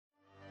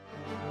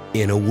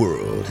In a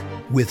world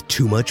with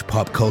too much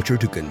pop culture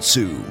to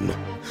consume,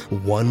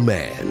 one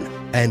man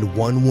and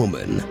one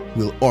woman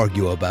will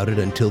argue about it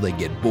until they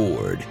get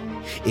bored.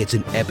 It's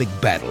an epic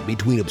battle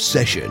between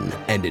obsession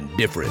and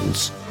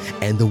indifference,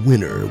 and the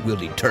winner will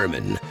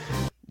determine,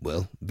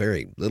 well,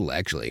 very little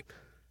actually.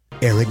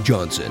 Eric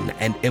Johnson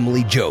and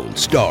Emily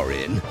Jones star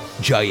in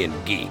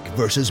Giant Geek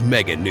vs.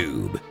 Mega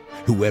Noob.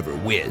 Whoever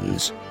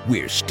wins,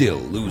 we're still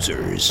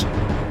losers.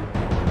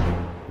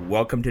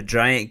 Welcome to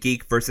Giant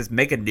Geek vs.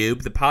 Mega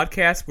Noob, the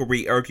podcast where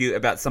we argue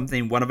about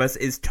something one of us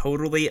is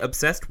totally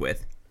obsessed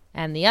with.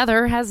 And the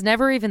other has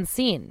never even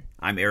seen.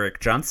 I'm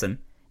Eric Johnson.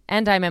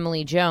 And I'm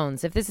Emily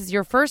Jones. If this is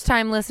your first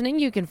time listening,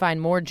 you can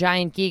find more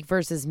Giant Geek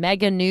vs.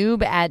 Mega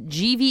Noob at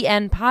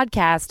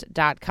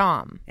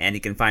gvnpodcast.com. And you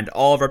can find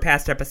all of our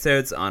past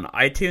episodes on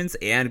iTunes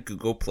and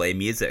Google Play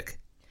Music.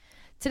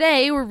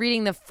 Today, we're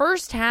reading the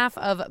first half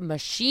of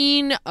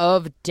Machine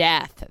of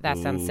Death. That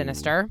sounds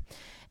sinister.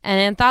 An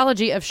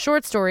anthology of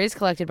short stories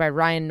collected by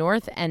Ryan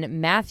North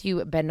and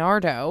Matthew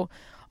Bernardo.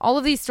 All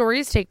of these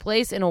stories take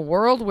place in a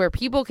world where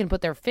people can put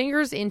their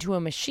fingers into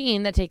a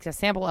machine that takes a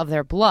sample of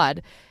their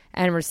blood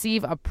and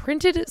receive a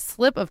printed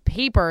slip of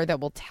paper that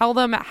will tell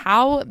them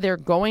how they're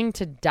going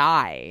to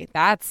die.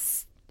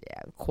 That's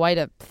quite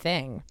a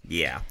thing.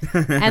 Yeah.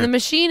 And the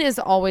machine is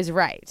always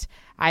right.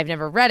 I've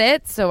never read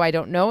it, so I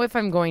don't know if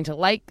I'm going to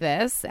like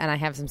this, and I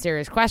have some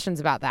serious questions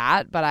about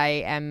that, but I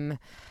am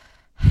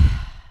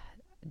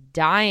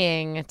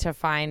dying to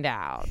find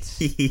out.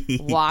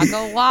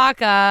 Waka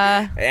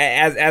waka.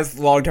 As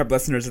long-term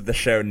listeners of the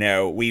show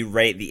know, we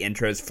rate the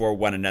intros for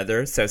one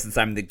another. So since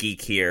I'm the geek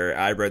here,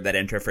 I wrote that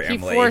intro for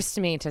Emily. He forced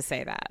me to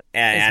say that.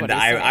 And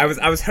I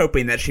was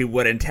hoping that she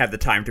wouldn't have the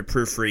time to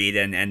proofread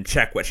and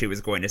check what she was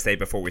going to say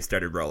before we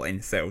started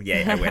rolling. So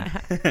yay, I win.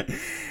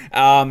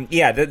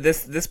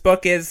 This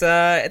book is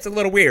it's a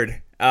little weird.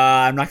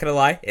 I'm not gonna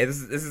lie.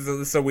 This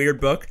is a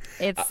weird book.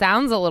 It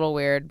sounds a little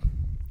weird.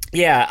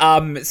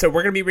 Yeah, so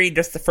we're going to be reading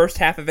just the first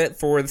half of it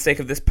for the sake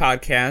of this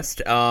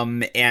podcast,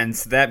 and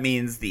so that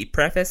means the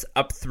preface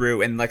up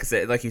through, and like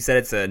you said,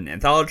 it's an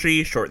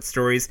anthology, short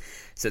stories,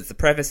 so it's the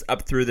preface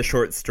up through the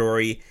short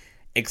story,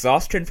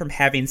 exhaustion from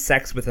having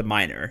sex with a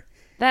minor.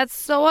 That's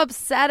so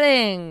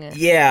upsetting.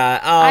 Yeah.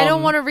 I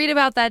don't want to read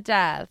about that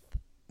death.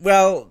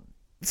 Well,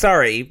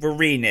 sorry, we're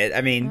reading it. I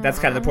mean, that's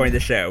kind of the point of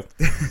the show.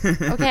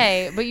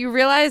 Okay, but you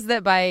realize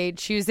that by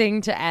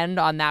choosing to end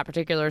on that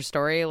particular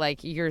story,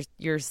 like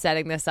you're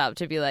setting this up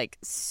to be like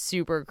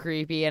super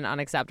creepy and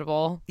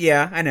unacceptable.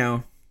 Yeah, I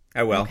know.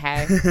 Oh well.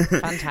 Okay.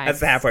 Fun times. That's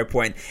the halfway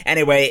point.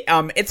 Anyway,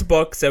 it's a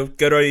book, so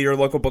go to your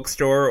local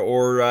bookstore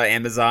or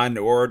Amazon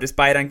or just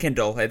buy it on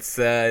Kindle. It's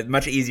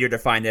much easier to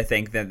find, I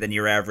think, than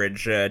your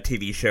average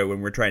TV show when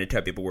we're trying to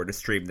tell people where to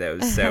stream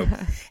those. So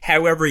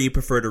however you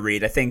prefer to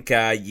read. I think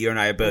you and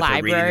I both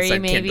are reading this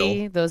on maybe.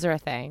 Kindle. Those are a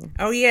thing.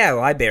 Oh yeah,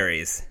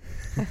 libraries.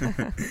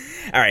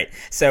 All right,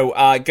 so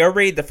go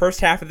read the first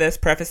half of this,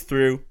 preface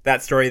through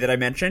that story that I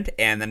mentioned,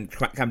 and then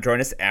come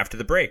join us after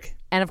the break.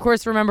 And of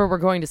course, remember, we're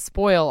going to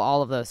spoil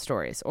all of those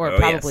stories, or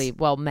probably,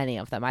 well, many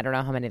of them. I don't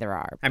know how many there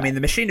are. I mean, the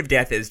Machine of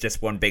Death is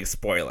just one big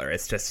spoiler.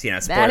 It's just, spoiler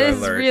alert. That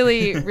is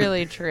really,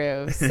 really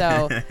true.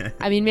 So,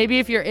 I mean, maybe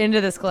if you're into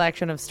this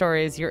collection of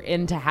stories, you're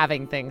into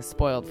having things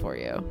spoiled for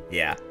you.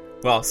 Yeah.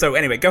 Well, so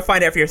anyway, go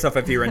find out for yourself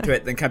if you're into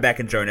it, then come back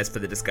and join us for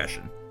the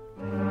discussion.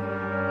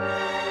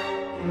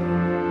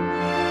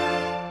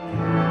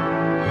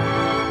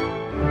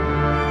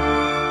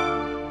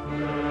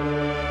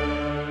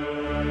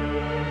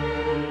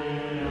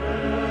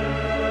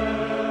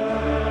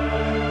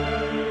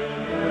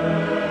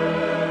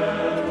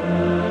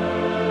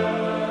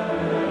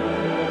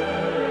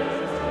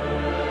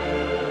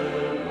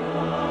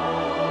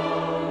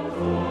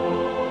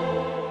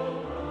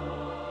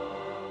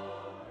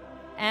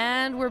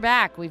 We're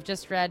back. We've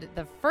just read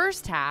the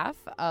first half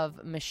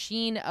of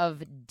Machine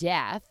of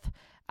Death.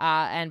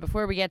 And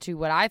before we get to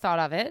what I thought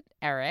of it,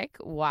 Eric,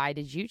 why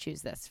did you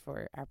choose this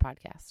for our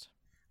podcast?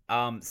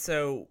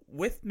 So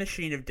with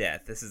Machine of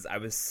Death, I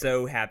was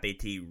so happy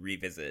to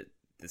revisit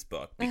this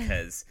book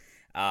because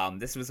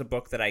this was a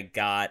book that I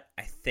got,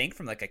 I think,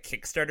 from like a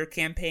Kickstarter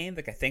campaign.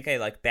 Like I think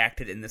I backed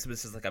it, and this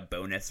was just like a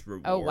bonus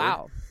reward. Oh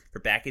wow. For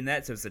backing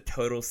that, so it was a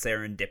total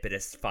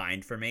serendipitous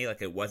find for me.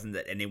 Like it wasn't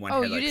that anyone had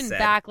said. said. Oh, you didn't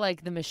back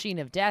like the Machine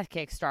of Death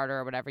Kickstarter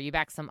or whatever. You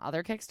backed some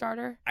other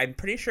Kickstarter? I'm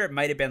pretty sure it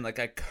might have been like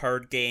a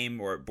card game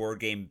or a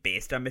board game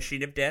based on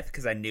Machine of Death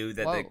because I knew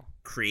that the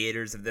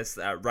creators of this,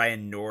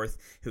 Ryan North,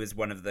 who is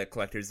one of the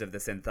collectors of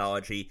this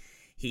anthology,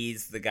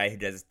 he's the guy who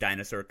does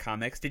dinosaur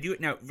comics. Did you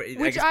now?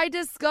 Which I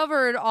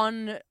discovered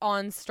on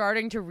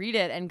starting to read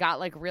it and got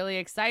like really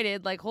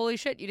excited. Like, holy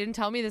shit! You didn't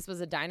tell me this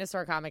was a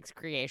dinosaur comics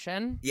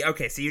creation. Yeah.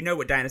 Okay. So you know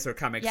what dinosaur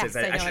comics yes, is.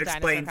 I should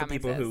explain for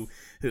people is.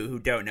 who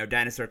don't know.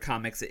 Dinosaur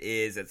comics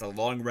it's a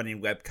long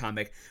running web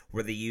comic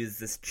where they use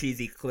this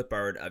cheesy clip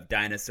art of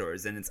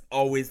dinosaurs, and it's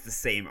always the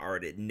same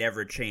art. It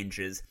never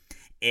changes,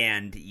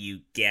 and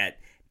you get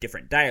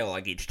different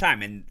dialogue each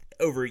time. And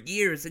over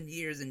years and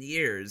years and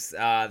years,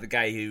 the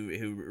guy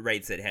who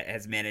writes it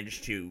has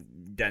managed to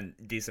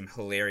do some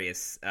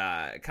hilarious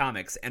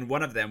comics, and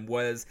one of them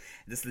was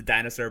the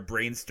dinosaur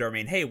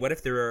brainstorming, hey, what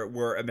if there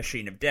were a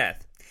machine of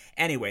death?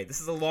 Anyway,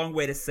 this is a long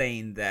way to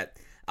saying that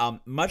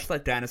much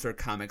like dinosaur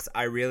comics,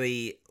 I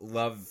really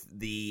love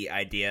the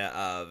idea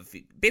of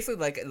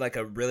basically like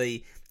a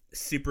really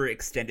super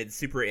extended,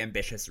 super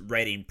ambitious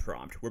writing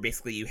prompt, where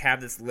basically you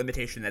have this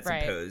limitation that's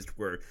imposed,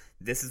 where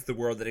this is the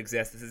world that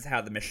exists, this is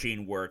how the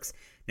machine works,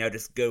 now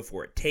just go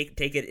for it. Take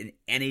it in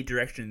any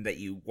direction that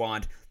you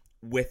want,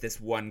 with this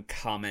one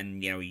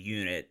common,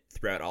 unit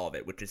throughout all of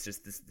it, which is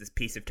just this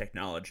piece of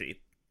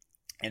technology.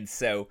 And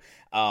so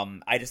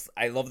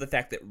I love the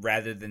fact that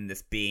rather than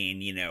this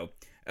being,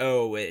 an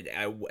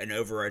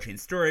overarching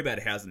story about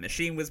how the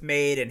machine was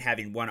made and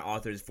having one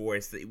author's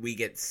voice, that we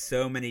get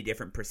so many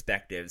different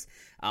perspectives.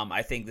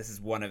 I think this is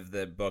one of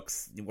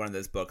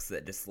those books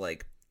that just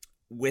like,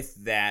 with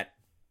that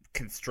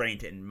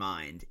constraint in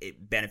mind,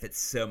 it benefits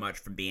so much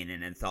from being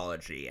an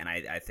anthology. And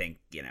I think,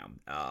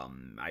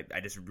 I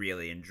just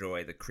really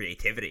enjoy the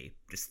creativity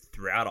just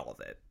throughout all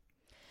of it.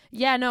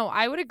 Yeah, no,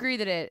 I would agree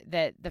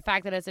that the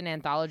fact that it's an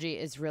anthology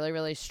is really,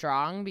 really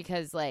strong,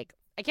 because like,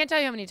 I can't tell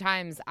you how many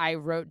times I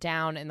wrote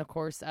down in the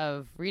course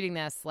of reading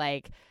this,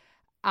 like,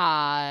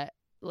 oh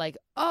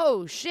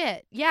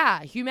shit,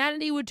 yeah,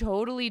 humanity would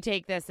totally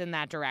take this in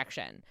that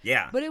direction.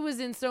 Yeah. But it was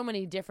in so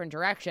many different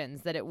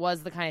directions that it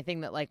was the kind of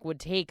thing that like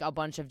would take a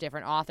bunch of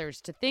different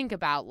authors to think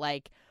about,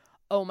 like,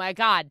 oh my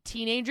God,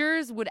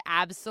 teenagers would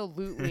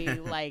absolutely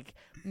like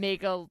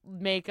make a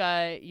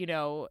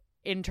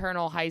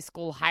internal high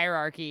school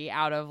hierarchy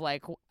out of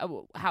like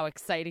how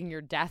exciting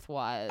your death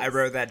was. I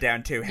wrote that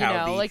down too.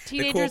 How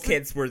the cool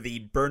kids were the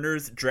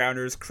burners,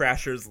 drowners,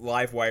 crashers,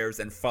 live wires,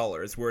 and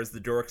fallers, whereas the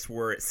dorks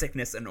were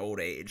sickness and old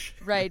age.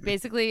 Right,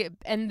 basically,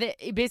 and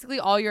basically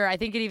all your, I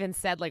think it even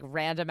said like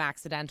random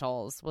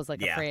accidentals was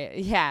like a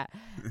phrase. Yeah,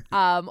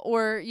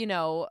 or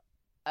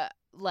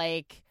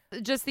like.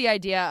 Just the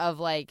idea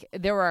of like,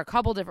 there were a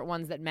couple different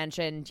ones that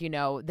mentioned,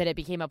 that it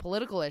became a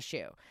political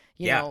issue.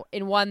 You know,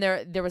 in one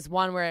there was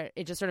one where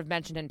it just sort of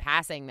mentioned in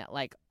passing that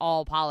like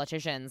all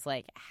politicians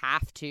like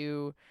have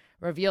to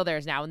reveal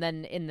theirs now. And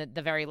then in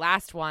the very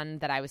last one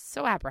that I was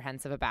so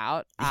apprehensive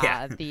about,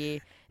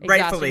 the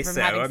exhaustion from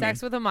having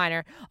sex with a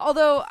minor,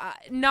 although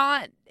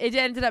it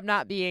ended up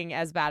not being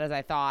as bad as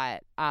I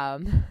thought.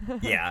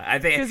 Yeah, I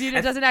think because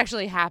it doesn't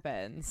actually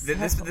happen. So.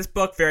 This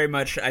book very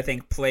much, I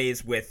think,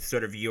 plays with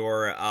sort of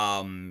your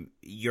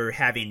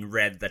having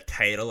read the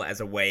title as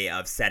a way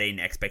of setting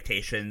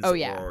expectations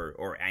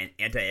or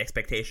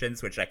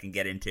anti-expectations, which I can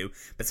get into.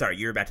 But sorry,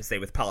 you're about to say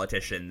with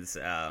politicians.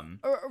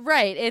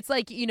 Right. It's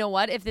like, you know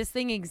what? If this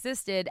thing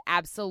existed,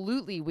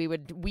 absolutely,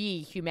 we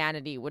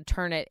humanity would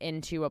turn it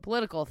into a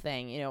political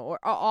thing, or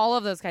all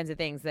of those kinds of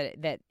things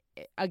that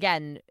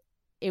again,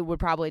 it would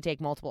probably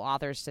take multiple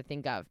authors to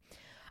think of.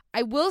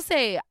 I will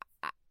say,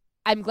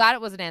 I'm glad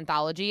it was an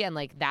anthology, and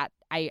like that,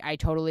 I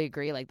totally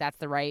agree. Like that's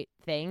the right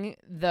thing.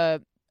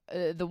 The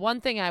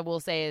one thing I will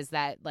say is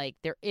that like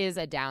there is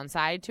a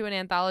downside to an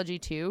anthology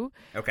too.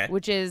 Okay.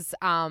 Which is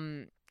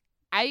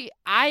I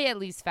at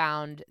least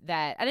found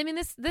that, and I mean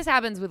this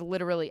happens with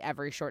literally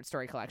every short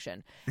story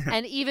collection,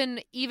 and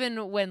even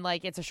when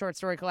like it's a short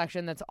story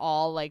collection that's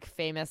all like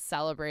famous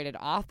celebrated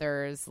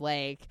authors,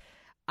 like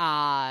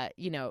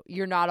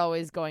you're not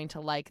always going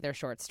to like their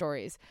short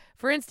stories.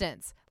 For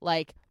instance,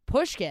 like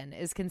Pushkin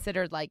is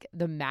considered like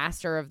the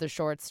master of the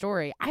short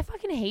story. I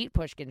fucking hate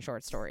Pushkin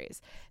short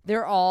stories.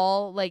 They're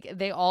all like,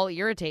 they all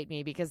irritate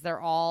me because they're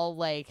all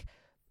like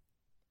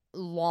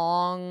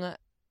long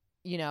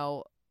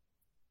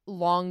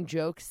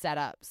joke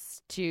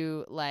setups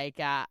to like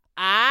gotcha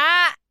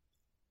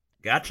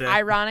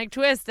ironic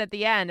twist at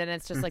the end, and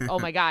it's just like, oh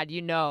my God,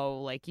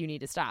 like you need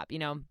to stop,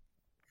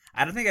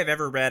 I don't think I've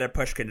ever read a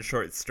Pushkin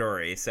short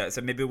story, so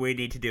maybe we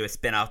need to do a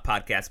spin-off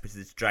podcast, which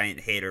is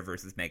Giant Hater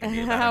versus Mega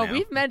Noob.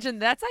 We've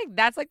mentioned that's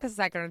like the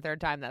second or third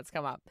time that's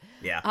come up.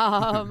 Yeah.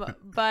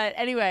 But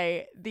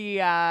anyway,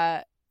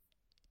 the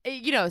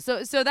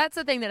so that's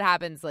the thing that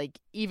happens, like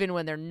even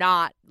when they're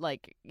not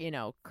like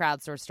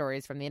crowdsourced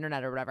stories from the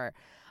internet or whatever.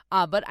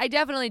 But I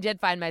definitely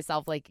did find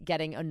myself like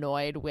getting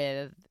annoyed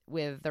with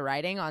the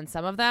writing on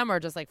some of them, or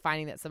just like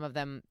finding that some of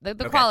them, the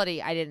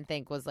quality I didn't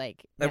think was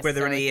like were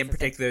there any in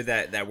particular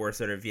that were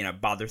sort of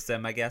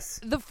bothersome, I guess?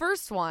 The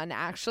first one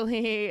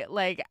actually,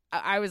 like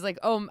I was like,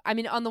 oh, I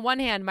mean, on the one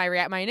hand, my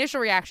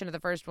initial reaction to the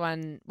first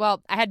one,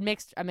 well, I had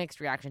a mixed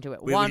reaction to it.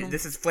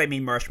 This is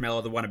Flaming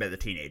Marshmallow, the one about the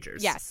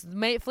teenagers. Yes,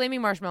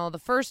 Flaming Marshmallow, the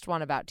first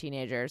one about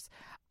teenagers.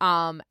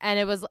 And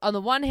it was, on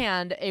the one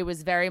hand, it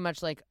was very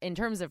much like, in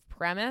terms of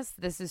premise,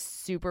 this is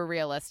super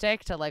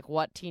realistic to like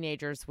what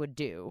teenagers would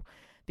do,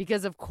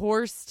 because of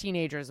course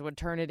teenagers would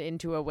turn it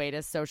into a way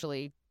to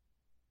socially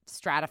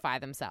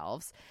stratify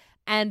themselves.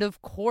 And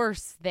of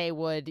course they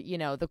would,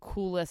 the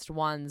coolest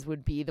ones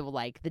would be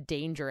the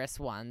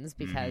dangerous ones,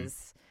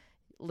 because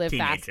live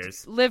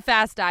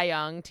fast, die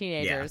young,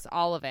 teenagers,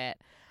 all of it.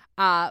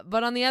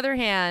 But on the other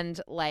hand,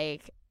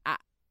 like,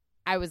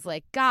 I was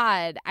like,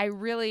 God,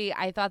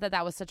 I thought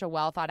that was such a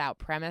well thought out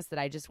premise that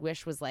I just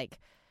wish was like,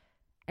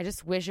 I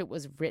just wish it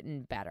was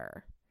written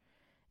better.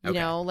 You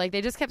know, like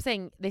they just kept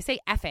saying, they say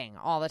effing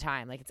all the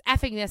time. Like it's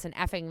effing this and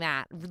effing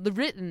that,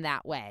 written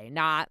that way,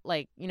 not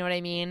like, you know what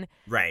I mean?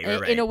 Right.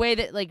 In a way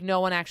that like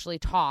no one actually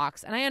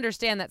talks. And I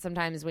understand that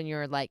sometimes when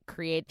you're like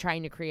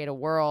trying to create a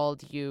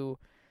world, you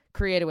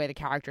create a way the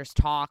characters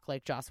talk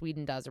like Joss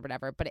Whedon does or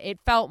whatever. But it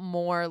felt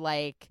more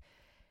like,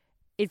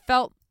 it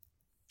felt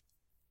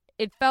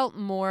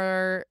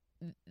more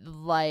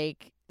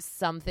like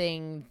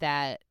something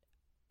that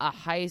a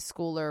high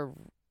schooler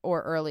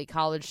or early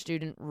college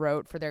student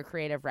wrote for their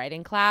creative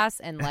writing class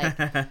and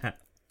like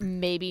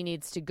maybe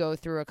needs to go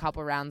through a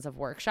couple rounds of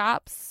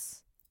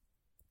workshops.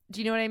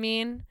 Do you know what I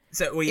mean?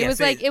 So well, yeah, it was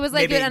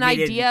like an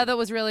idea that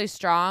was really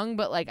strong,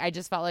 but like I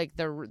just felt like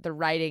the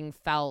writing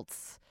felt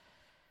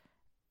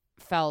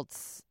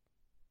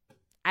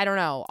I don't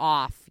know,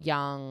 off,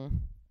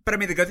 young. But I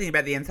mean, the good thing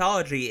about the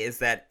anthology is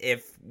that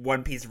if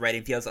one piece of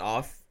writing feels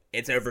off,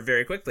 it's over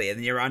very quickly, and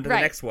then you're on to the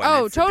next one.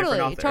 Oh, it's totally.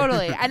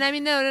 And I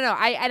mean, no.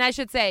 I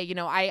should say, you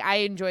know, I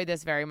enjoyed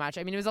this very much.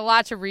 I mean, it was a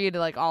lot to read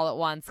like all at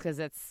once because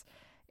it's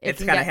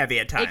kind of heavy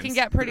at times. It can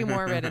get pretty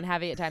morbid and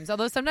heavy at times,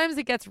 although sometimes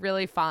it gets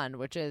really fun,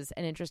 which is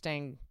an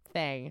interesting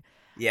thing.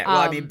 Yeah, well,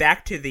 I mean,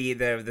 back to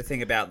the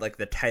thing about like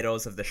the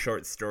titles of the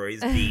short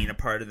stories being a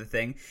part of the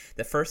thing.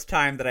 The first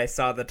time that I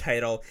saw the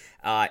title,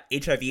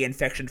 HIV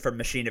infection from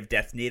machine of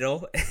Death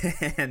Needle,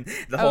 and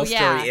the whole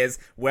story is,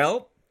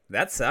 well,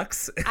 that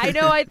sucks. I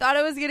know. I thought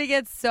it was going to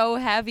get so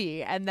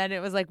heavy. And then it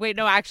was like, wait,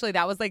 no, actually,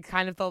 that was like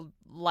kind of the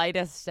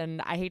lightest and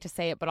I hate to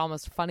say it, but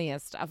almost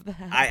funniest of them.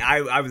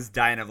 I was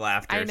dying of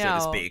laughter, so to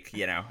speak.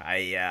 You know,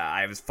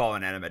 I was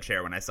falling out of my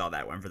chair when I saw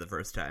that one for the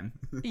first time.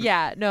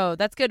 Yeah, no,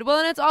 that's good. Well,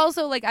 and it's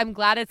also like, I'm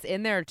glad it's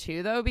in there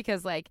too, though,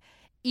 because like,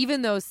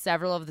 even though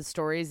several of the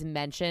stories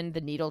mentioned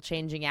the needle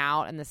changing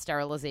out and the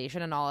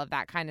sterilization and all of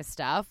that kind of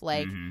stuff,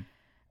 like,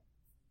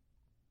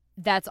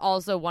 that's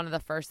also one of the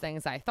first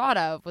things I thought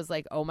of was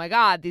like, oh my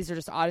God, these are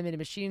just automated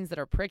machines that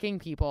are pricking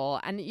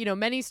people. And, you know,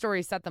 many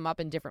stories set them up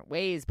in different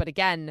ways. But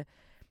again,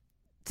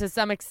 to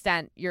some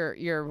extent,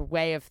 your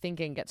way of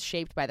thinking gets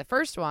shaped by the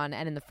first one.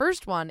 And in the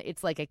first one,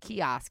 it's like a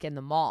kiosk in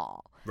the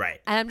mall. Right.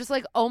 And I'm just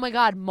like, oh my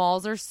God,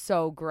 malls are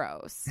so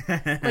gross.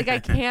 Like, I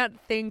can't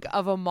think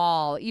of a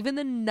mall. Even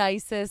the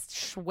nicest,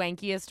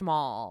 schwankiest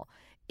mall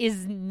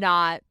is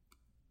not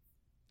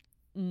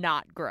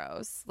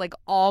gross. Like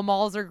all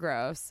malls are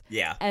gross.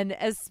 Yeah. And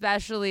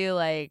especially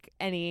like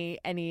any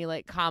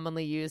like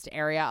commonly used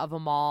area of a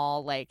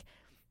mall, like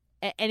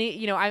any,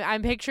 you know,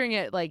 I'm picturing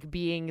it like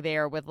being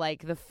there with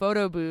like the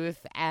photo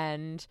booth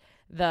and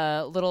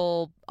the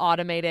little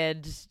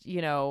automated,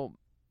 you know,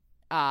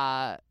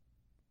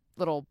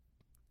 little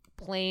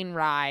plane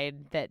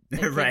ride that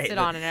right. takes it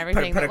on and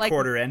everything. Put that, a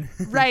quarter in.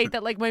 Right,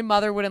 that like my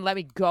mother wouldn't let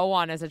me go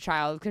on as a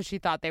child because she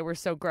thought they were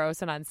so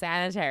gross and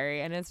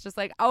unsanitary. And it's just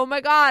like, oh my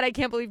God, I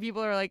can't believe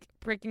people are like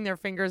pricking their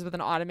fingers with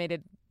an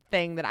automated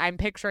thing that I'm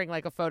picturing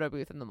like a photo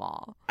booth in the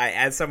mall.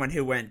 As someone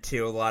who went to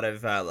a lot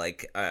of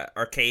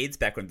arcades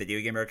back when video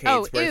game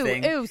arcades were a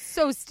thing. Ew,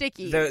 so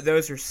sticky.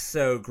 Those are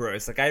so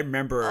gross. Like I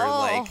remember,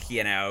 like,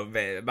 you know,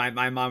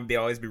 my mom would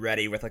always be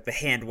ready with like the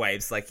hand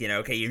wipes. Like, you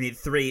know, okay, you need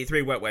three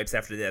wet wipes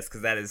after this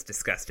because that is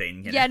disgusting.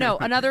 You know? Yeah, no.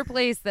 Another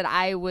place that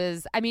I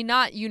mean,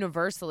 not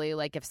universally.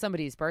 Like if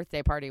somebody's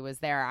birthday party was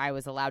there, I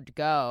was allowed to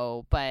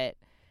go, but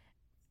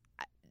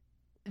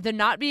the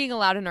not being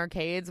allowed in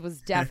arcades was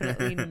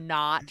definitely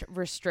not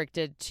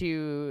restricted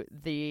to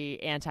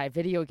the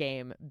anti-video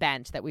game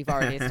bent that we've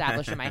already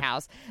established in my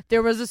house.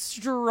 There was a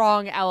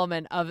strong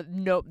element of,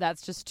 nope,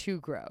 that's just too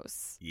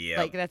gross. Yeah.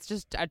 Like, that's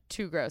just a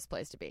too gross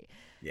place to be.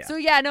 Yeah. So,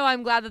 yeah, no,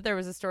 I'm glad that there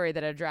was a story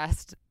that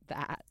addressed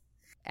that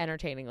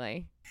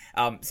entertainingly.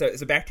 So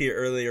back to your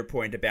earlier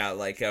point about,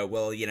 like,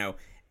 well, you know,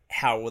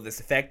 how will this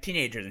affect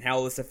teenagers and how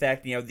will this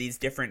affect, you know, these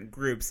different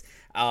groups?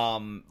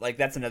 Like,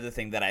 that's another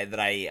thing that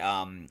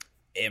I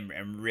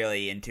am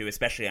really into,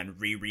 especially on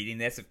rereading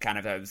this.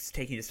 I was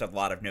taking just a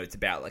lot of notes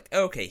about like,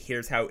 okay,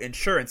 here's how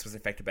insurance was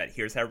affected by it.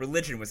 Here's how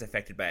religion was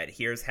affected by it.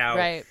 Here's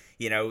how,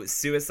 you know,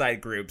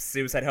 suicide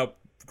help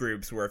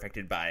groups were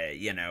affected by it,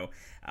 you know.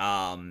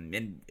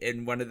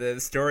 In one of the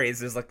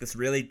stories, there's like this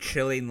really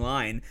chilling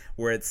line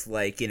where it's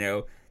like, you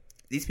know,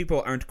 these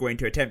people aren't going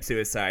to attempt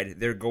suicide.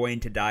 They're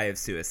going to die of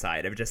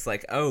suicide. I'm just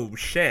like, oh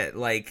shit.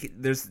 Like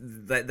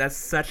that's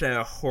such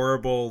a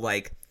horrible,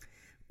 like,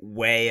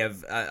 way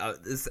of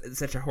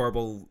such a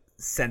horrible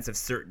sense of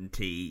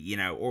certainty, you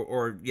know,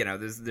 or you know,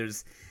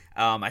 there's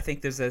I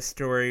think there's a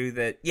story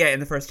that in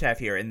the first half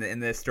here in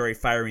the story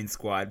Firing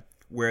Squad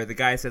where the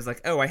guy says like,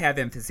 oh, I have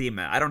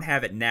emphysema, I don't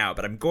have it now,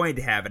 but I'm going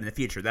to have it in the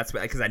future. That's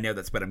what, because I know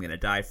that's what I'm going to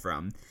die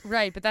from.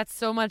 Right, but that's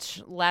so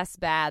much less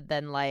bad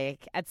than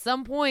like at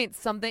some point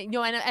something, you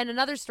know. And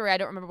another story, I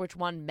don't remember which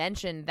one,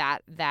 mentioned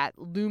that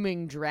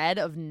looming dread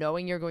of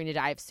knowing you're going to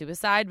die of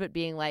suicide, but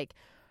being like,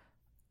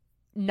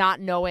 not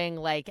knowing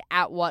like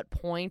at what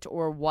point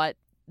or what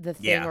the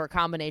thing or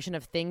combination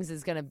of things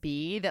is going to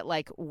be that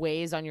like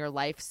weighs on your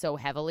life so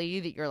heavily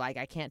that you're like,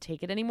 I can't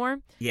take it anymore.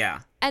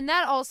 Yeah. And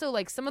that also,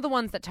 like, some of the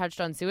ones that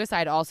touched on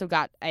suicide also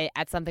got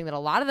at something that a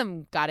lot of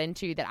them got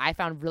into that I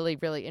found really,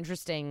 really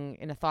interesting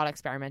in a thought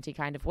experimenty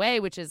kind of way,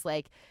 which is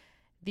like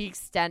the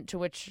extent to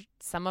which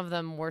some of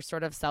them were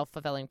sort of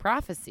self-fulfilling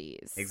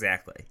prophecies.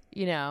 Exactly.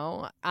 You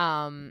know,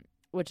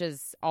 which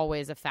is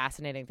always a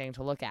fascinating thing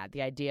to look at,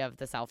 the idea of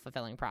the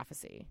self-fulfilling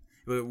prophecy.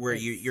 Where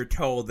you're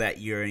told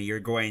that you're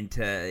going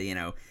to, you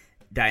know,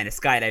 die in a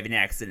skydiving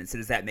accident. So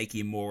does that make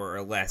you more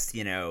or less,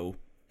 you know,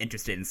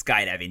 interested in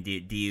skydiving?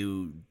 Do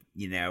you,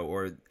 you know,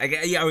 or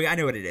I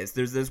know what it is.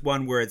 There's this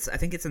one where I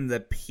think it's in the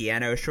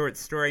Piano short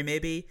story,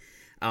 maybe.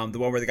 The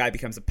one where the guy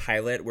becomes a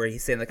pilot, where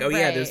he's saying like, "Oh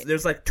yeah,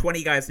 there's like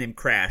 20 guys named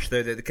Crash.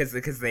 They're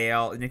because they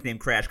all nicknamed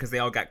Crash because they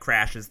all got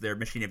Crash as their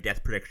machine of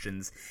death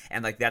predictions,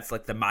 and like that's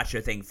like the macho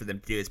thing for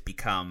them to do is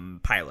become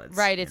pilots."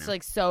 Right. It's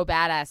like so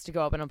badass to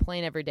go up in a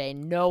plane every day,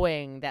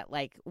 knowing that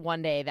like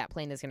one day that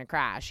plane is going to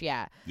crash.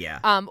 Yeah. Yeah.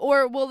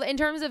 Or well, in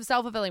terms of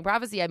self-fulfilling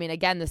prophecy, I mean,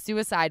 again, the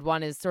suicide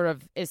one is sort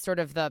of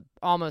the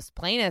almost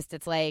plainest.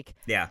 It's like,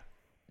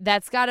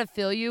 that's got to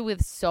fill you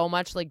with so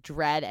much like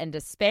dread and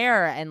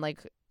despair, and like,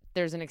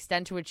 there's an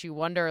extent to which you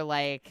wonder,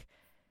 like,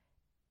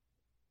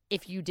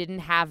 if you didn't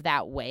have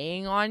that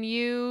weighing on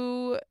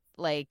you,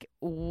 like,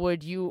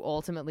 would you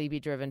ultimately be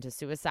driven to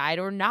suicide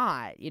or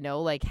not? You know,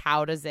 like,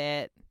 how does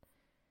it,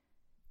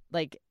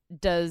 like,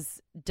 does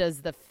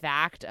the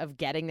fact of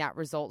getting that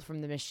result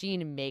from the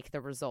machine make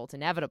the result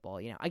inevitable?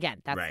 You know,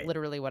 again, that's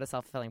literally what a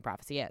self-fulfilling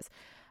prophecy is.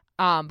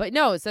 But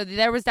no, so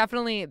there was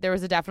definitely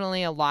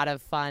a lot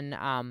of fun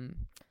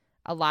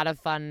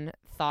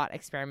thought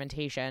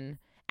experimentation.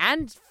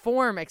 And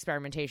form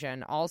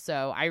experimentation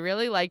also. I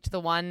really liked the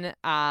one,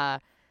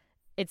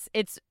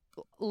 it's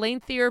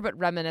lengthier but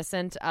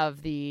reminiscent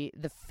of the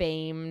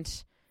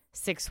famed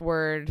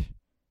 6-word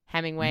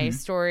Hemingway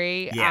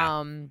story.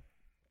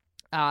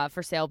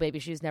 For Sale, Baby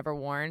Shoes Never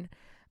Worn.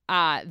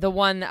 The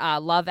one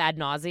Love Ad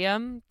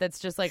Nauseum, that's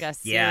just like a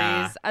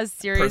series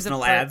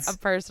personal ads.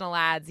 Of personal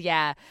ads,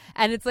 yeah.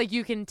 And it's like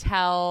you can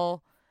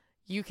tell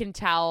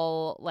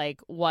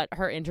like what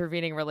her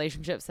intervening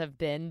relationships have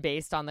been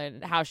based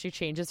on how she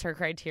changes her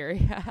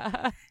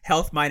criteria.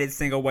 Health-minded,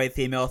 single, white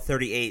female,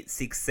 38,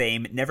 seeks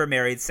same, never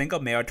married, single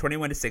male,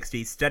 21 to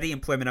 60, study,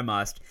 employment a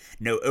must,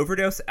 no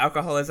overdose,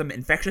 alcoholism,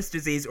 infectious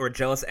disease, or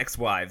jealous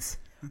ex-wives.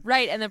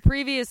 Right, and the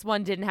previous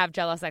one didn't have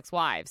jealous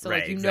ex-wives. So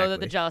like know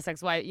that the jealous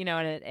ex-wife, you know,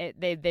 and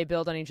they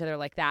build on each other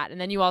like that. And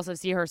then you also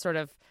see her sort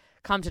of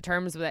come to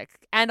terms with it,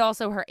 and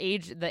also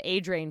the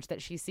age range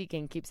that she's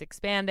seeking keeps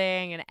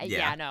expanding, and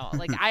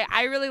like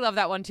I really love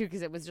that one too,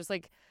 because it was just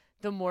like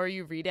the more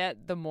you read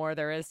it, the more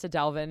there is to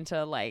delve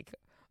into, like,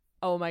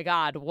 oh my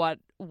god, what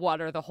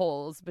are the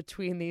holes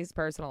between these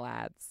personal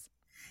ads.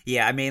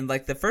 Yeah, I mean,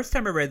 like, the first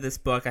time I read this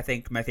book, I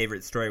think my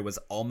favorite story was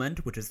Almond,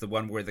 which is the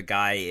one where the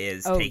guy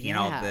is taking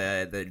all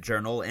the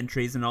journal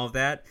entries and all of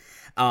that,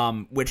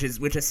 which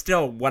is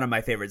still one of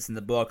my favorites in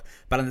the book.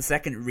 But on the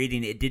second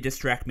reading, it did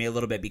distract me a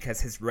little bit because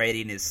his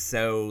writing is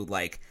so,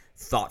 like,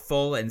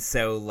 thoughtful, and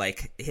so,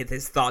 like,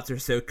 his thoughts are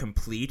so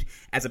complete,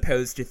 as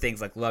opposed to things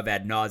like Love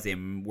Ad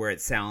Nauseum, where it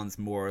sounds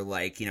more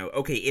like, you know,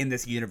 okay, in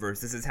this universe,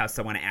 this is how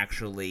someone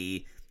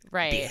actually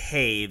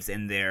behaves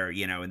in their,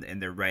 you know, in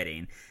their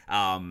writing.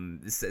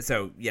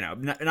 So you know,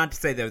 not to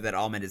say though that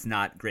Almond is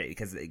not great,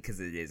 because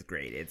it is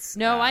great. It's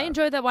I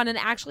enjoyed that one, and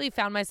actually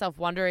found myself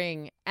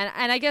wondering,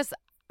 and I guess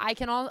I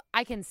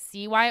can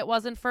see why it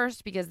wasn't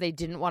first, because they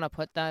didn't want to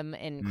put them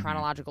in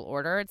chronological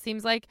order, it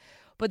seems like.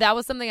 But that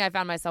was something I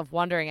found myself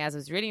wondering as I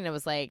was reading. It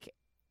was like,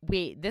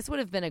 wait, this would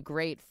have been a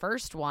great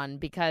first one,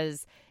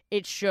 because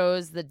it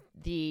shows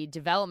the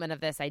development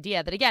of this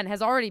idea that, again,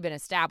 has already been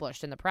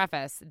established in the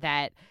preface,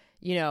 that,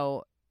 you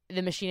know,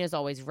 the machine is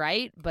always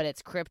right, but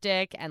it's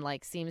cryptic and,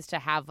 like, seems to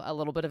have a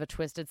little bit of a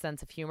twisted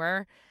sense of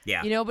humor.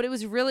 Yeah. You know, but it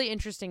was really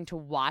interesting to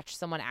watch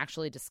someone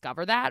actually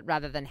discover that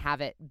rather than have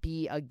it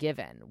be a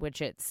given,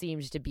 which it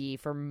seems to be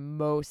for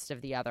most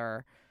of the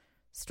other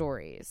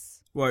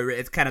stories. Well,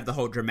 it's kind of the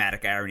whole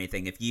dramatic irony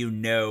thing. If you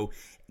know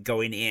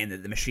going in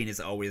that the machine is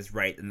always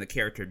right, and the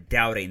character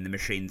doubting the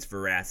machine's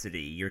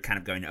veracity, you're kind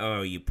of going,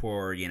 "Oh, you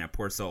poor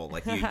soul!"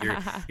 Like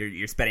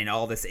you're spending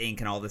all this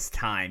ink and all this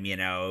time, you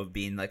know,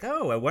 being like,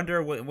 "Oh, I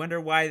wonder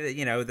why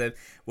the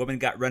woman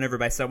got run over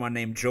by someone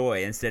named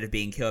Joy instead of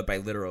being killed by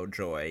literal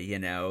joy," you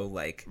know,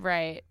 like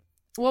right.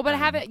 Well, but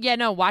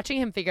watching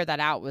him figure that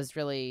out was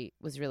really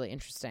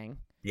interesting.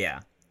 Yeah.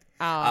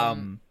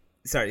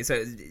 Sorry.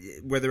 So,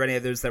 were there any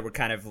others that were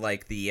kind of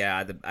like the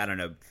I don't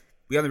know?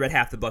 We only read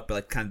half the book, but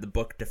like kind of the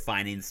book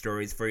defining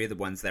stories for you, the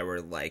ones that were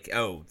like,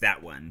 oh,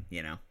 that one,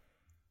 you know.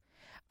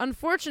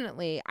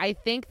 Unfortunately, I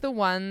think the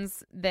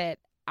ones that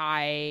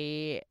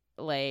I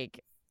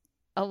like,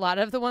 a lot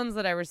of the ones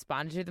that I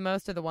responded to the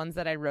most are the ones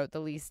that I wrote the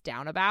least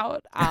down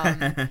about,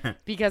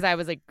 because I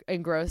was like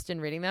engrossed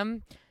in reading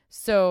them.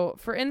 So,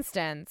 for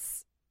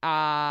instance,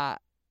 the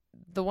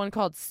one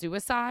called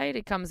Suicide,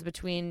 it comes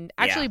between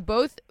actually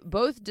both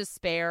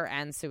despair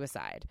and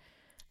suicide.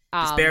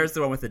 Despair is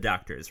the one with the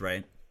doctors,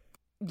 right?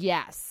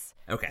 Yes.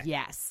 Okay.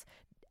 Yes.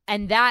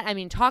 And that, I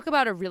mean, talk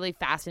about a really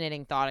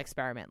fascinating thought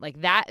experiment.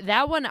 Like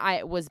that one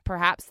was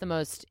perhaps the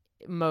most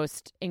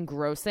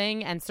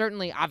engrossing, and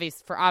certainly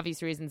for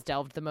obvious reasons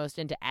delved the most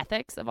into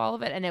ethics of all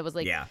of it. And it was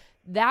like,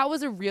 that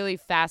was a really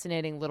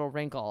fascinating little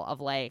wrinkle of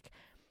like,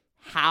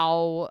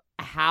 how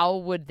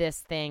would this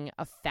thing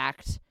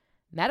affect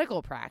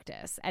medical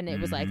practice? And it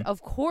was like,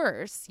 of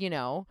course,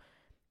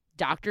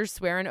 doctors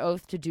swear an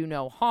oath to do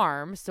no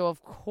harm. So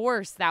of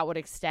course that would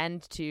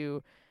extend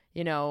to,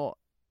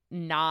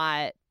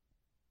 not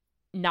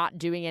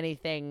doing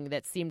anything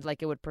that seemed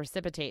like it would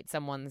precipitate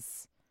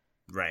someone's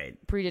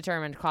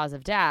predetermined cause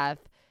of death,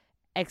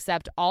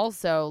 except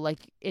also like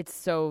it's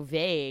so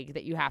vague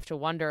that you have to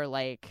wonder,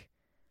 like,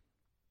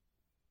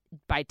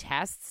 by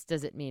tests,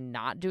 does it mean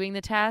not doing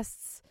the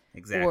tests?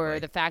 Exactly. Or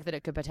the fact that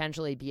it could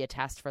potentially be a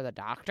test for the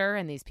doctor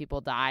and these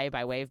people die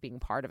by way of being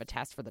part of a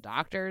test for the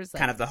doctors.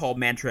 Kind of the whole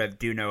mantra of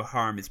do no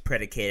harm is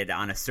predicated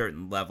on a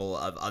certain level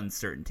of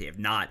uncertainty, of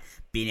not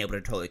being able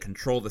to totally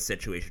control the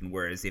situation,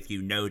 whereas if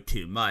you know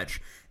too much,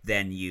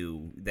 then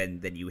you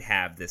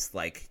have this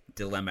like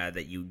dilemma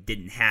that you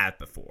didn't have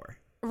before.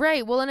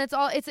 Right. Well, and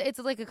it's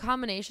like a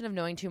combination of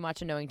knowing too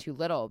much and knowing too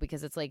little,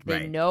 because it's like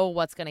they know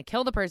what's going to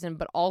kill the person,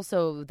 but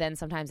also then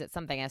sometimes it's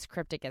something as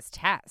cryptic as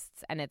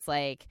tests. And it's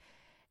like,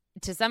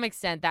 to some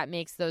extent, that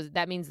means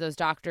those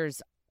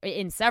doctors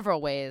in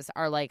several ways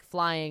are like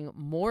flying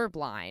more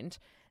blind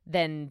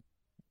than,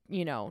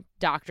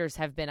 doctors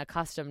have been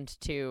accustomed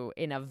to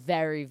in a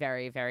very,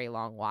 very, very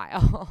long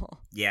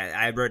while. Yeah,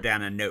 I wrote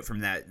down a note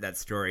from that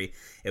story.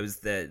 It was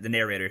the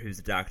narrator, who's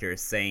a doctor,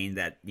 saying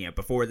that,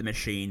 before the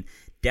machine,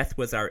 death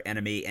was our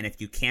enemy, and if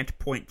you can't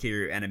point to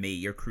your enemy,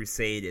 your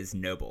crusade is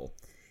noble.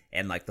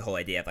 And like the whole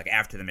idea of like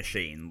after the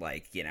machine,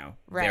 like,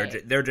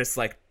 they're just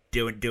like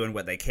doing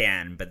what they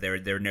can, but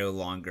they're no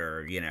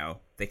longer,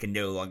 they can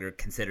no longer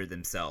consider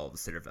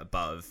themselves sort of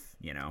above,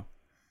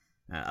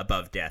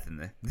 above death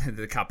and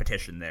the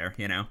competition there,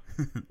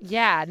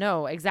 Yeah,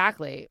 no,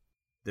 exactly.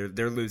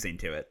 They're losing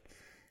to it.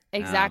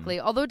 Exactly.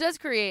 Although it does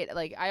create,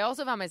 like, I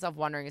also found myself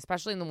wondering,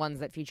 especially in the ones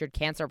that featured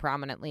cancer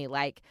prominently,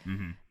 like,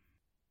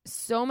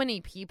 so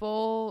many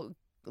people,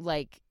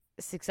 like,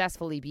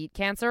 successfully beat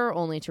cancer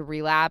only to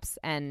relapse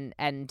and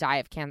die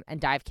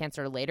of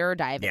cancer later,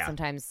 die of it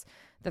sometimes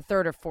the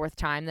third or fourth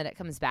time that it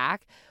comes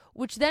back,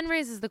 which then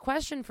raises the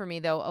question for me,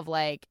 though, of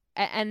like,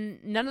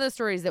 and none of the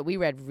stories that we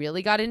read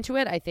really got into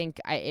it. I think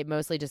it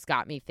mostly just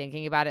got me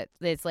thinking about it.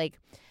 It's like,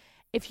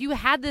 if you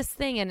had this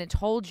thing and it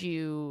told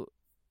you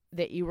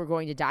that you were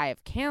going to die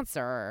of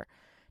cancer,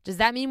 does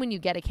that mean when you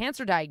get a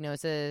cancer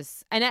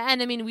diagnosis, and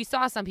I mean, we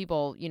saw some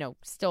people,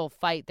 still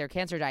fight their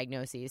cancer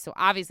diagnoses, so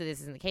obviously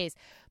this isn't the case,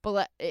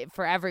 but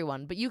for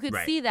everyone, but you could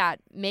see that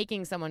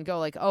making someone go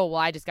like, oh,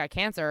 well, I just got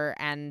cancer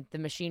and the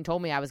machine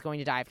told me I was going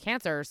to die of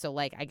cancer, so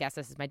like, I guess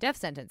this is my death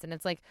sentence. And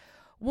it's like,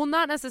 well,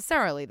 not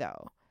necessarily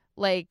though.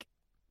 Like,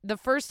 the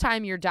first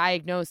time you're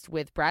diagnosed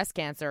with breast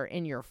cancer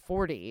in your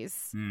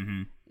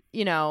 40s,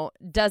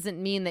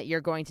 doesn't mean that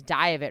you're going to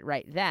die of it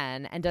right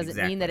then, and doesn't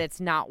mean that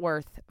it's not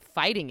worth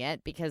fighting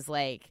it, because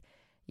like,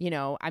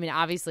 I mean,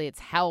 obviously it's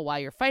hell while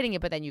you're fighting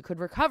it, but then you could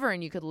recover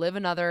and you could live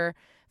another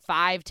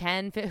 5,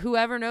 10,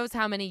 whoever knows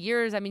how many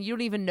years. I mean, you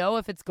don't even know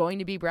if it's going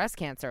to be breast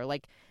cancer.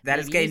 Like, that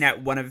is getting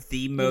at one of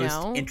the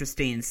most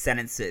interesting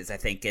sentences, I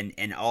think,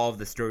 in all of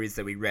the stories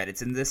that we read.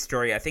 It's in this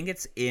story. I think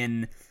it's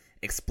in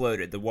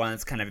Exploded, the one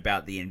that's kind of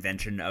about the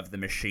invention of the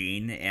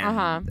machine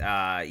and,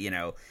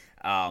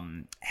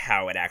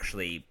 how it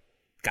actually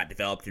got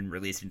developed and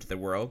released into the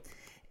world.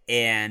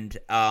 And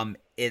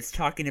it's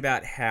talking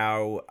about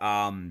how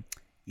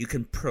you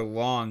can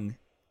prolong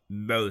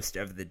most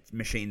of the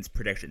machine's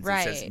predictions.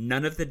 It says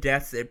none of the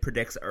deaths it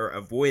predicts are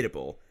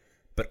avoidable,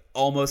 but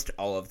almost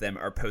all of them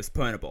are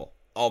postponable.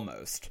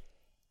 Almost.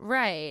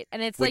 Right.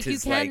 And it's like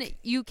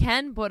you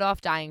can put off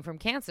dying from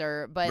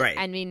cancer, but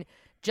I mean,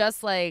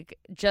 just like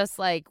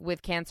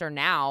with cancer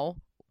now,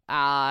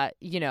 it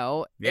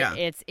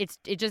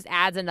just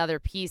adds another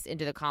piece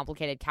into the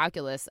complicated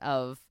calculus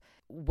of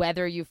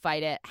whether you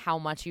fight it, how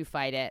much you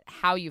fight it,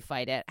 how you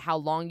fight it, how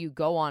long you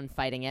go on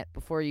fighting it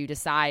before you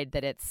decide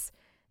that it's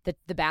that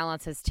the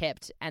balance has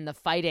tipped and the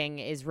fighting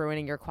is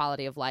ruining your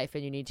quality of life,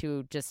 and you need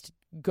to just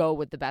go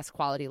with the best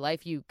quality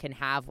life you can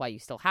have while you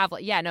still have.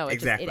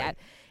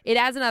 It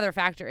adds another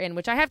factor in,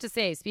 which I have to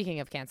say, speaking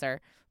of cancer,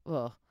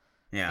 I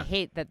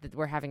hate that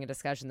we're having a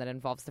discussion that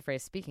involves the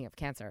phrase "speaking of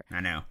cancer." I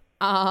know.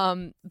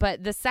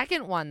 But the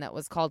second one that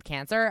was called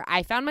Cancer,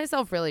 I found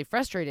myself really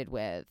frustrated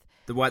with.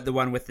 The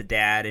one with the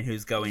dad and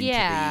who's going to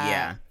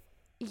the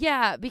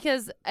Yeah,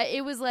 because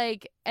it was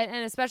like,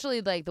 and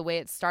especially like the way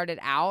it started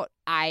out,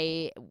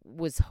 I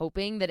was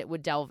hoping that it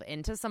would delve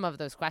into some of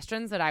those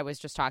questions that I was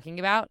just talking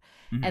about,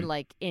 and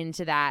like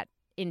into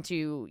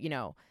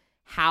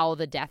how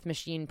the death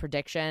machine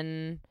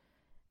prediction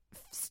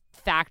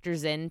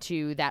factors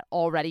into that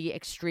already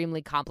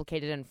extremely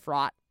complicated and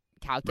fraught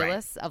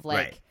calculus of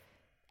like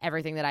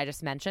everything that I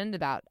just mentioned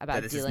about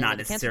that this dealing is not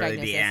with necessarily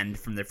the end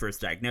from the first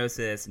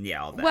diagnosis and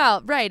all that.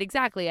 Well, right,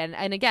 exactly,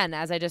 and again,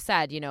 as I just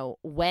said,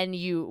 when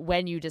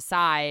you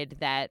decide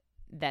that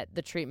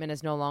the treatment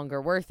is no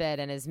longer worth it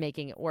and is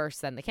making it worse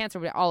than the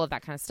cancer, all of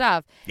that kind of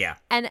stuff. Yeah.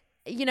 And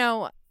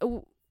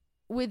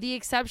with the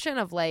exception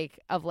of like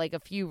a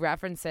few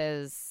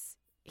references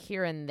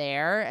here and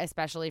there,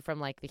 especially from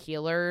like the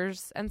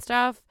healers and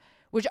stuff,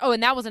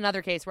 and that was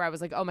another case where I was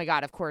like, oh my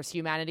God, of course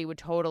humanity would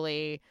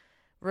totally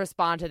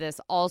respond to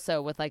this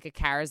also with like a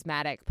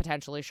charismatic,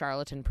 potentially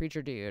charlatan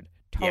preacher dude.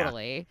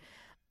 Totally.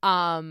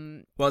 Yeah.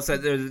 Well, so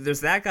there's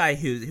that guy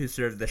who's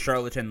sort of the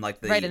charlatan, like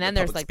the right, and then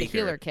there's like speaker, the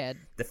healer kid,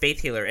 the faith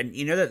healer, and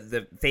you know that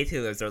the faith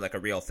healers are like a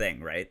real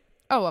thing, right?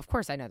 Oh, of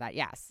course I know that.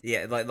 Yes.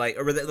 Yeah, like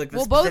the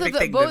specific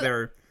thing that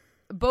they're.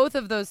 Both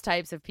of those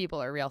types of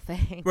people are real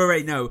things.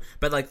 Right, no.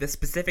 But, like, the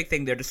specific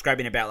thing they're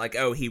describing about, like,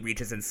 oh, he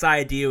reaches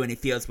inside you and he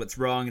feels what's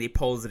wrong and he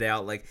pulls it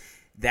out, like,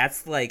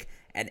 that's, like,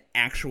 an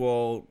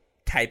actual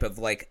type of,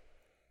 like,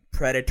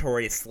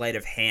 predatory sleight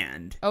of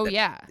hand. Oh,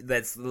 yeah.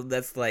 That's,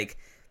 like...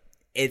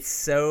 It's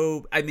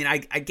so... I mean, I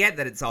get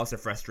that it's also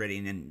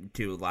frustrating and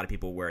to a lot of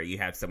people where you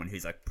have someone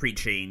who's, like,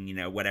 preaching,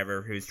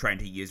 whatever, who's trying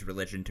to use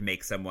religion to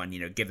make someone,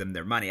 give them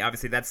their money.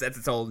 Obviously, that's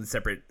its own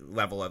separate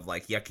level of,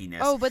 like, yuckiness.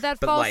 Oh, but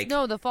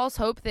the false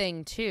hope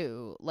thing,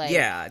 too. Like,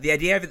 yeah, the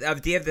idea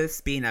of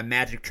this being a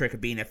magic trick of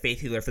being a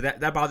faith healer,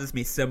 that bothers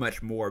me so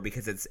much more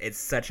because it's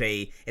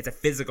a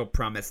physical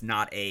promise,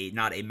 not a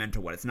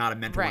mental one. It's not a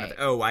mental one of,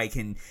 oh, I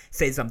can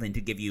say something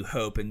to give you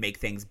hope and make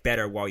things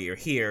better while you're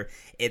here.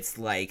 It's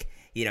like...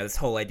 this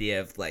whole idea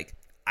of like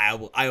I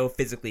will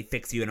physically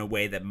fix you in a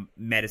way that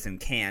medicine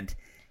can't,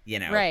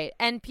 Right,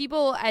 and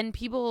people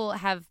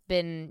have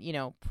been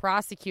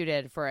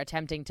prosecuted for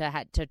attempting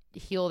to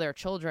heal their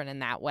children in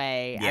that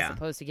way as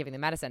opposed to giving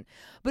them medicine.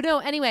 But no,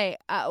 anyway,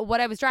 what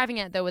I was driving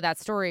at though with that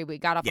story, we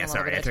got off on a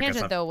little bit of a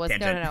tangent though. Was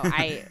no.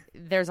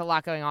 There's a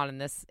lot going on in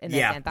this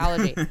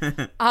anthology.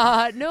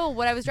 No,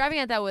 what I was driving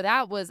at though with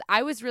that was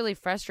I was really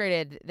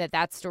frustrated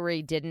that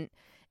story didn't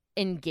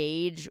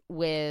engage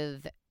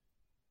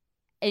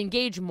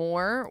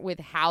more with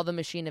how the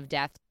machine of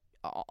death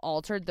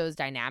altered those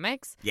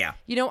dynamics. Yeah.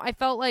 I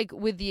felt like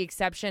with the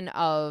exception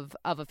of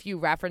a few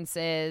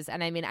references,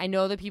 and I mean, I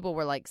know that people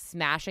were like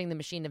smashing the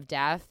machine of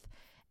death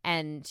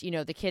and,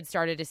 the kids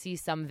started to see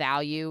some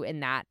value in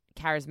that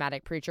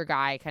charismatic preacher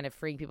guy kind of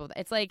freeing people.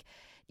 It's like,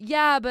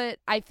 yeah, but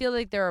I feel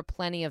like there are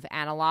plenty of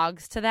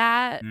analogs to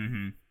that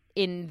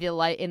in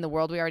the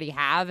world we already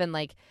have. And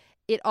like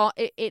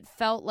it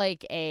felt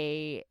like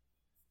a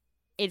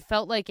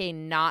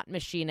not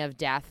machine of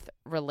death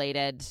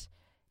related,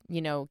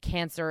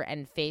 cancer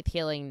and faith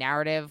healing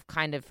narrative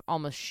kind of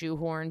almost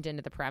shoehorned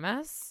into the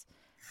premise.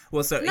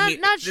 Well, so not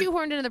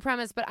shoehorned into the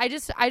premise, but I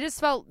just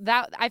felt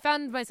that I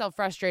found myself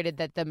frustrated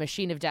that the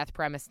machine of death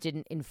premise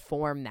didn't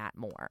inform that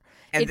more.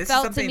 And it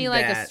felt to me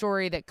like a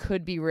story that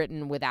could be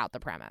written without the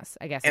premise,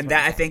 I guess. And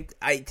that I think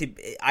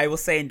I will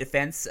say in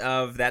defense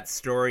of that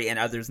story and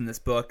others in this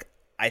book,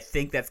 I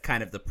think that's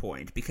kind of the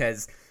point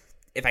because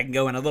if I can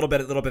go in a little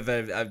bit of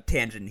a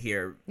tangent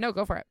here. No,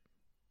 go for it.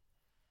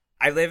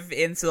 I live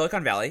in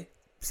Silicon Valley,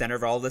 center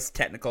of all this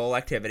technical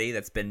activity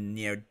that's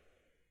been,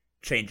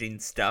 changing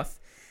stuff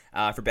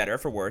for better or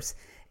for worse.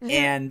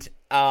 And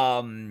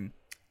on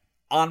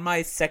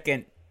my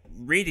second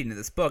reading of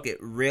this book, it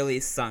really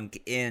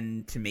sunk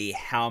into me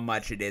how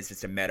much it is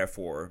just a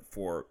metaphor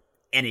for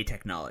any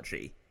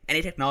technology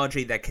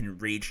that can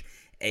reach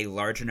a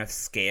large enough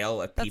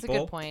scale of people. That's a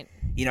good point.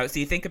 So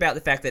you think about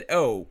the fact that,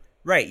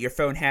 right, your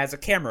phone has a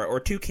camera or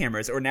two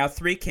cameras or now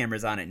three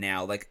cameras on it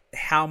now. Like,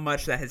 how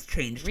much that has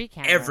changed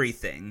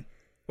everything.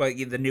 Well,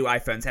 the new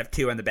iPhones have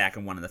two on the back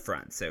and one on the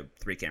front, so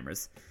 3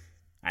 cameras.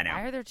 I know.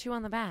 Why are there 2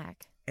 on the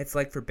back? It's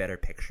like for better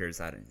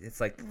pictures.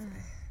 It's like,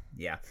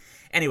 yeah.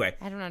 Anyway.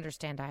 I don't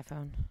understand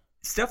iPhone.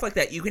 Stuff like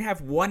that. You can have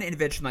one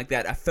invention like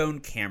that. A phone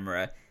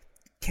camera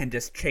can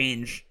just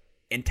change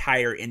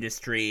entire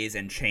industries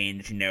and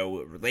change,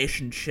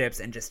 relationships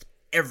and just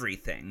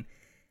everything.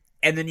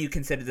 And then you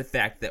consider the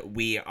fact that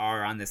we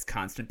are on this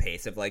constant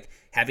pace of, like,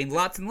 having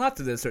lots and lots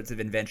of those sorts of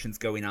inventions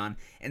going on.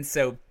 And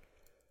so,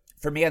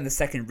 for me on the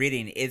second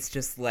reading, it's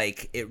just,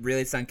 like, it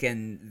really sunk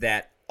in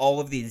that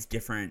all of these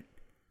different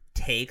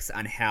takes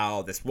on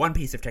how this one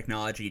piece of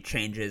technology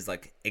changes,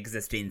 like,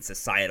 existing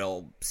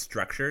societal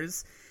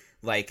structures.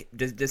 Like,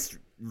 just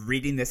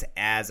reading this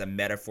as a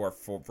metaphor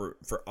for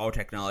all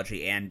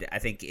technology. And I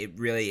think it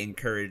really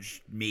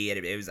encouraged me.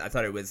 I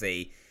thought it was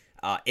a...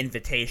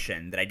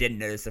 invitation that I didn't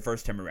notice the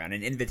first time around,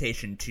 an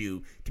invitation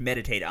to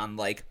meditate on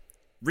like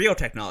real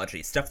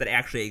technology, stuff that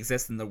actually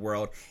exists in the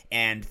world,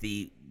 and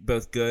the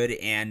both good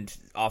and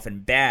often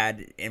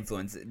bad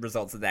influence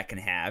results that can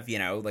have.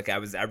 Like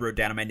I wrote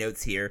down in my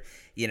notes here,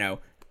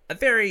 a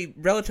very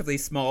relatively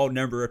small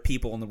number of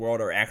people in the world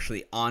are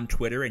actually on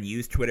Twitter and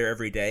use Twitter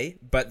every day,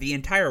 but the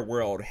entire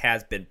world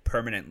has been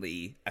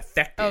permanently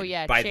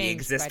affected by the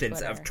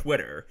existence of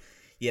Twitter.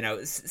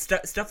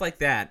 Stuff like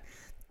that.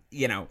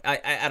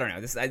 I don't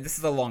know. This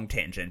is a long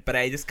tangent, but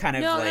I just kind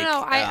of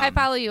I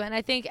follow you, and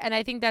I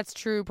think that's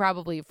true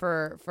probably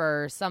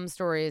for some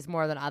stories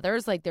more than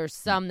others. Like there's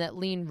some that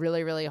lean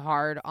really really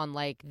hard on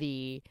like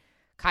the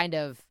kind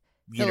of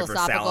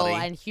philosophical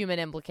universality. and human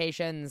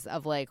implications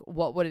of like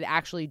what would it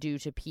actually do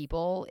to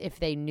people if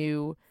they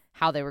knew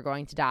how they were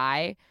going to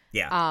die.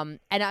 Yeah.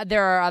 And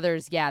there are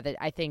others, that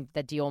I think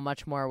that deal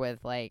much more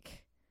with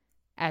like,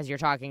 as you're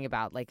talking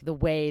about, like the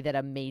way that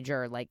a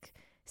major like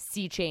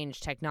sea change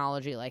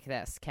technology like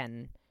this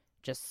can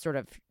just sort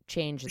of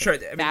change the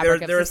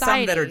fabric of there are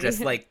society. some that are just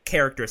like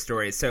character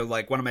stories. So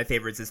like one of my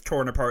favorites is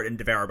Torn Apart and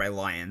Devoured by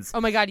Lions. Oh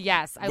my god,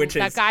 yes.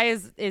 That guy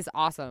is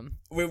awesome.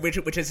 Which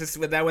is just,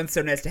 that one's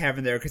so nice to have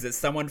in there because it's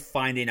someone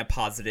finding a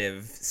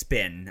positive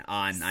spin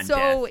on death.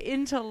 So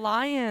into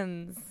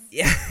lions.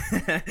 Yeah.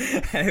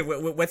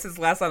 What's his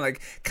last line? Like,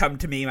 "Come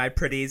to me, my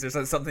pretties," or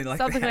something like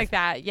that. Something like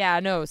that. Yeah,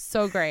 no,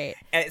 so great.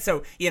 And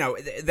so,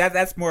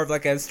 that's more of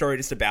like a story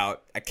just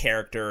about a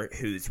character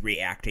who's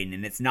reacting,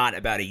 and it's not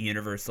about a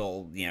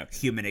universal,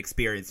 human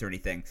experience or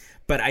anything.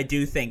 But I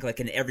do think, like,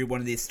 in every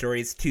one of these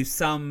stories, to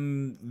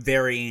some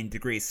varying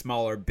degree,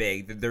 small or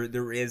big,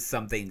 there is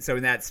something. So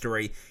in that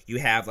story, you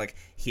have, like,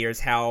 here's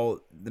how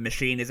the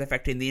machine is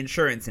affecting the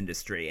insurance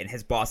industry, and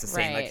his boss is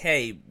saying, Right. like,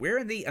 hey, we're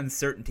in the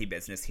uncertainty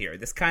business here.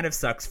 This kind of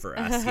sucks for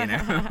us,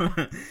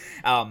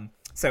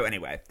 So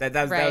anyway, that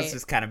was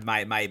just kind of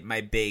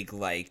my big,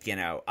 like,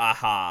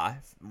 aha,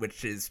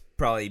 which is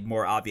probably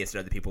more obvious to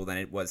other people than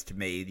it was to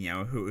me,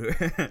 who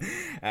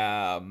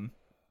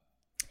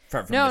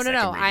from No. the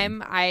second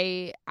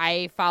reading.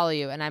 I follow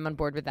you, and I'm on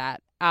board with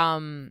that.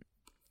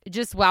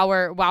 Just while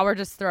we're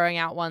just throwing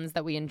out ones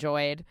that we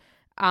enjoyed,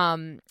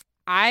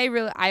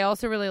 I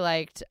also really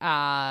liked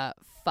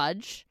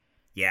Fudge.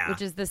 Yeah.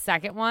 Which is the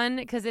second one,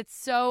 because it's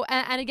so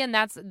and again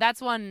that's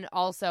one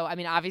also. I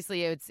mean,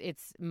 obviously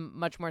it's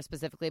much more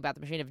specifically about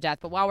the machine of death,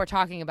 but while we're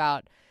talking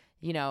about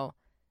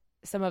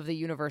some of the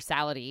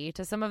universality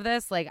to some of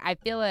this, like I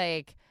feel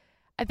like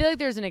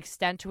there's an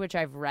extent to which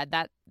I've read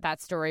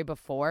that story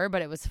before,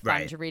 but it was fun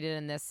Right. to read it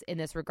in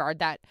this regard.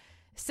 That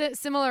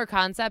similar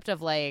concept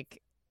of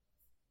like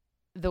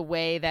the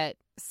way that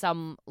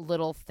some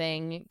little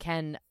thing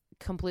can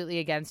completely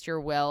against your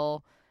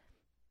will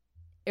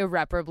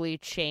irreparably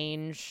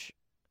change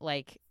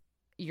like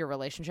your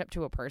relationship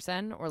to a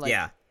person, or like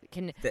Yeah.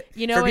 can For it's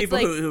people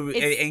like who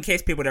it's- in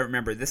case people don't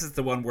remember, this is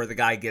the one where the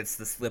guy gets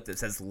the slip that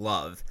says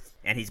love,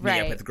 and he's meeting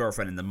up Right. with his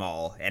girlfriend in the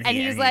mall, and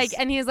he's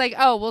like,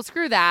 oh well,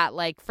 screw that,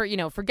 like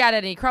forget it,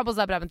 and he crumbles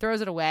up and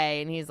throws it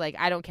away, and he's like,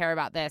 I don't care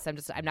about this, I'm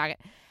not gonna.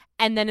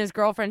 And then his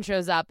girlfriend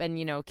shows up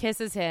and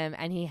kisses him,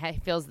 and he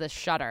feels this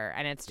shudder,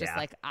 and it's just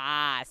Yeah.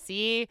 like,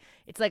 see,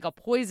 it's like a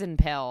poison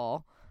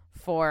pill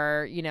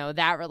for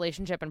that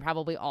relationship and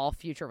probably all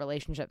future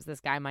relationships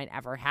this guy might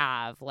ever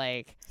have.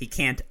 Like, he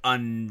can't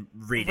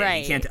unread it.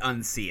 Right. He can't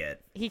unsee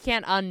it. he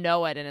can't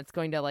unknow it, and it's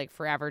going to like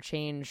forever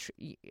change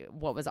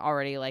what was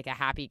already like a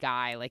happy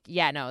guy. Like,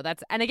 yeah, no,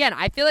 and again,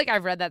 I feel like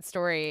I've read that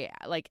story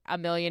like a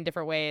million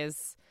different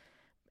ways,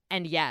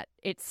 and yet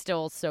it's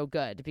still so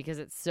good because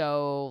it's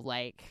so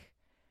like,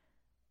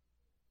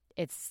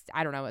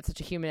 I don't know, it's such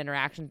a human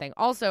interaction thing.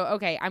 Also,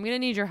 okay, I'm gonna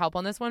need your help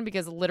on this one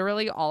because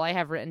literally all I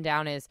have written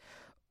down is,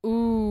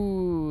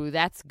 ooh,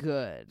 that's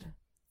good.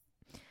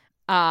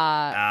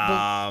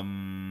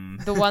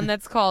 The one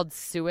that's called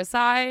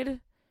Suicide.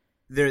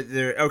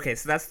 Okay,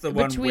 so that's the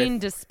one Between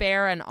with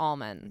Despair and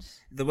Almond.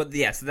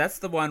 so that's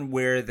the one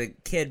where the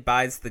kid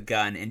buys the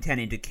gun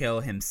intending to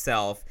kill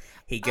himself.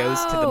 He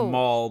goes to the Oh.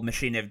 mall,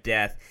 machine of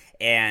death,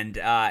 and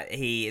the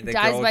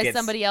dies girl by gets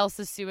somebody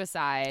else's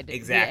suicide. via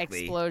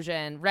Exactly.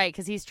 explosion. Right,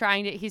 because he's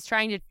trying to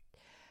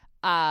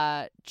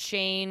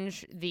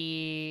change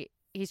the.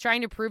 He's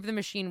trying to prove the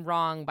machine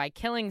wrong by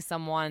killing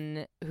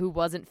someone who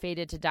wasn't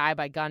fated to die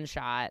by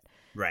gunshot.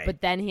 right,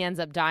 But then he ends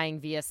up dying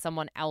via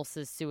someone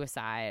else's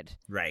suicide.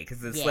 right,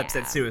 because the slip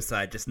said Yeah.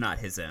 suicide, just not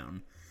his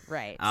own.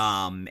 Right.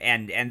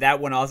 And that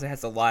one also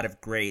has a lot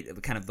of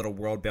great kind of little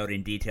world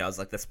building details,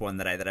 like this one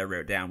that I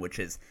wrote down, which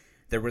is,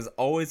 there was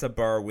always a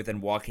bar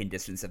within walking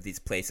distance of these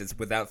places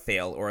without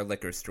fail, or a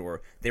liquor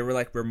store. They were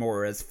like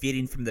remoras,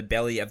 feeding from the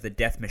belly of the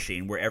death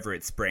machine wherever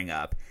it sprang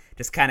up.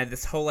 Just kind of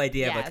this whole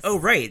idea of like, Yes. oh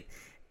right,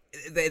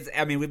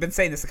 I mean, we've been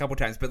saying this a couple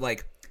times, but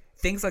like,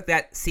 things like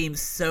that seem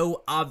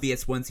so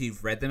obvious once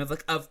you've read them. Of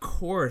like, of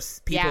course,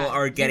 people Yeah,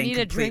 are you getting need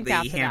a drink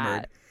completely after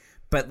hammered, that.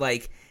 but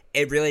like,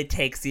 it really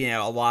takes a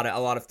lot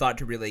of thought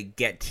to really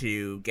get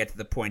to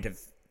the point of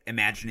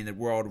imagining the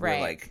world where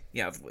Right.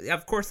 like,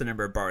 of course the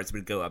number of bars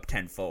would go up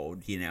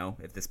tenfold,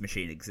 if this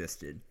machine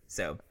existed.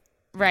 So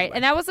Right. anyway.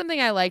 And that was something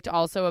I liked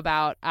also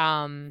about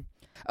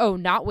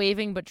Not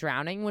Waving But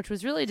Drowning, which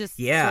was really just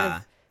sort Yeah.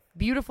 of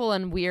beautiful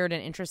and weird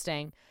and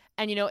interesting.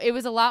 And it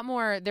was a lot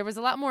more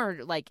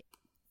like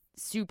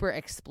super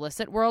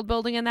explicit world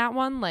building in that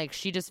one. Like,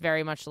 she just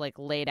very much like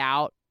laid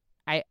out.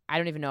 I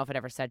don't even know if it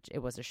ever said it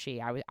was a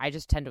she. I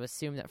just tend to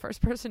assume that first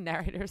person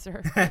narrators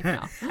are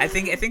female. I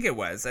think it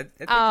was. I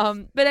think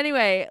But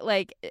anyway,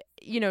 like,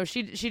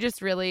 she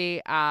just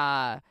really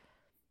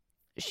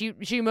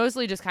she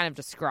mostly just kind of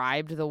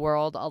described the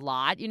world a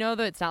lot,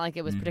 though it's not like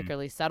it was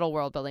particularly subtle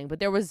world building,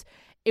 but it was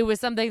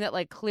something that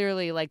like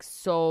clearly like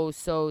so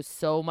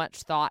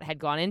much thought had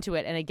gone into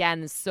it. And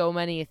again, so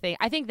many things.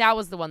 I think that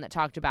was the one that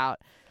talked about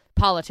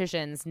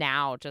politicians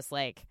now just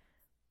like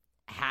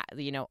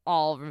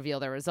all reveal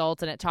their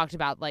results, and it talked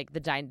about like the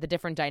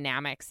different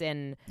dynamics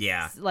in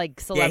like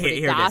here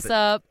celebrity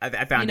gossip.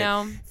 I found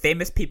it.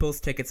 Famous people's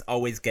tickets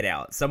always get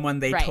out. Someone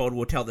they told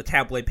will tell the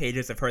tabloid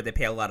pages. I've heard they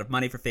pay a lot of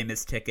money for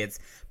famous tickets.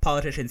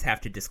 Politicians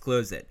have to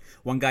disclose it.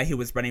 One guy who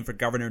was running for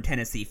governor in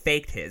Tennessee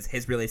faked his.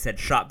 His really said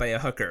shot by a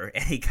hooker,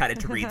 and he got it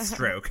to read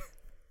stroke.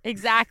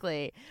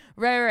 Exactly.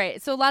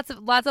 Right. So lots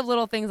of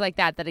little things like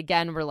that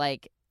again were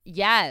like,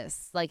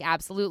 yes, like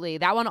absolutely.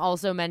 That one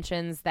also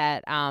mentions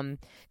that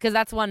because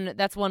that's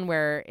one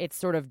where it's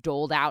sort of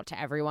doled out to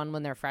everyone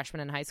when they're freshmen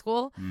in high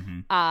school.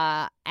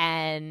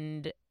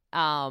 And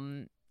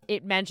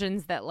it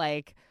mentions that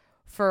like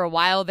for a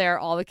while there,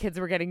 all the kids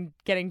were getting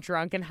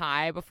drunk and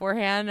high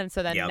beforehand, and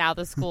so then now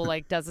the school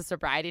like does a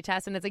sobriety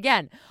test, and it's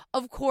again,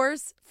 of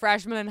course,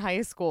 freshmen in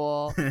high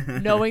school,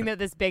 knowing that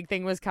this big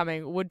thing was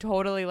coming, would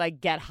totally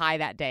like get high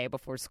that day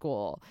before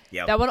school.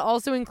 That one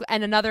also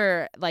and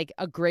another like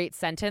a great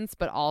sentence,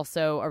 but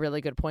also a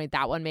really good point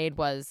that one made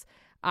was,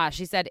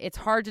 she said, it's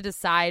hard to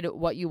decide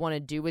what you want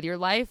to do with your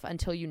life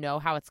until you know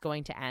how it's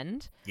going to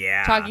end.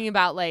 Talking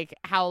about like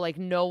how like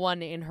no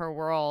one in her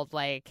world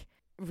like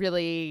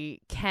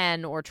really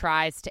can or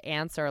tries to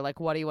answer like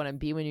what do you want to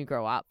be when you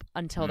grow up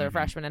until they're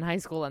freshmen in high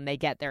school and they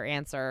get their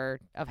answer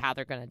of how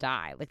they're going to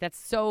die. Like that's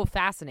so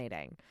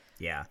fascinating.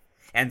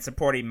 And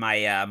supporting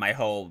my my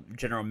whole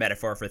general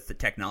metaphor for the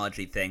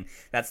technology thing,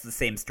 that's the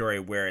same story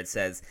where it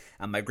says,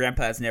 my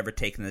grandpa has never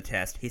taken the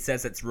test. He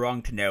says it's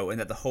wrong to know and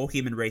that the whole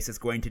human race is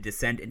going to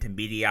descend into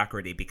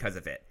mediocrity because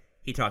of it.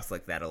 He talks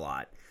like that a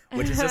lot,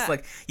 which is just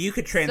like you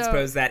could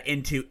transpose that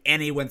into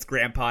anyone's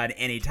grandpa in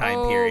any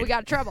time period. We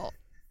got trouble.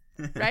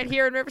 Right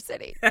here in River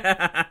City.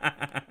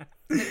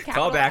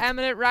 Call back. And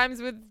it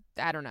rhymes with,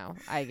 I don't know.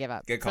 I give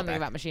up. Good Something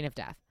about Machine of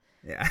Death.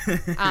 Yeah.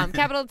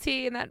 Capital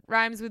T, and that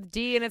rhymes with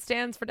D, and it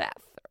stands for death.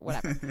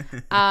 Whatever.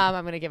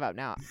 I'm going to give up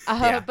now.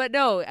 But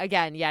no,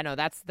 again,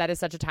 that is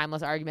such a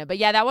timeless argument. But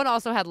yeah, that one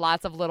also had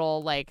lots of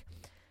little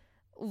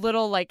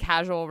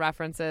casual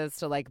references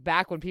to like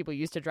back when people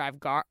used to drive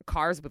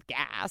cars with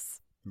gas.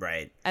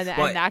 Right. And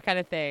that kind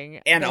of thing.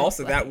 And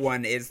also that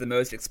one is the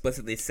most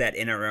explicitly set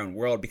in our own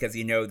world because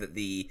you know that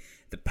the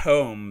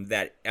poem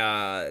that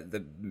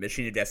the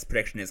Machine of Death's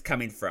prediction is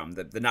coming from,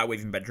 the Not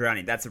Waving but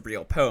Drowning, that's a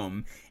real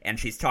poem, and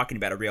she's talking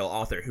about a real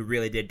author who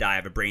really did die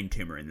of a brain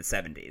tumor in the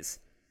 70s.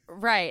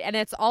 Right. And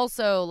it's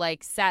also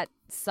like set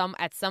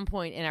at some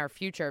point in our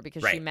future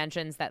because she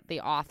mentions that the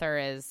author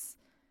is,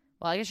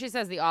 well, I guess she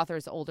says the author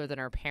is older than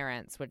her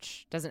parents,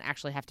 which doesn't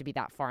actually have to be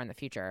that far in the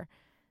future.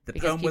 The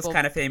poem was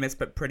kind of famous,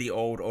 but pretty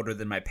older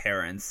than my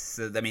parents.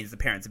 So that means the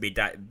parents would be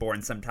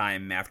born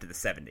sometime after the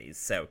 70s.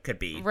 So it could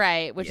be.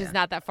 Right, which is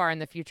not that far in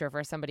the future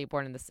for somebody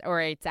born in or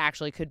it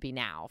actually could be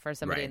now for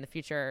somebody in the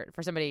future,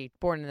 for somebody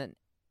born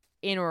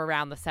in or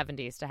around the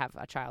 70s to have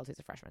a child who's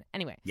a freshman.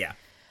 Anyway. Yeah.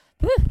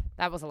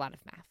 That was a lot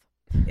of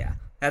math. Yeah.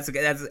 That's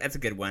a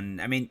good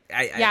one. I mean,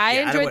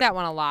 I enjoyed that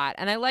one a lot.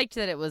 And I liked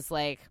that it was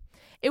like,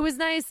 it was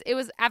nice. It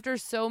was after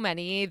so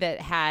many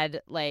that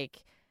had like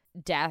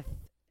death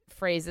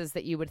phrases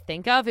that you would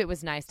think of, it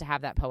was nice to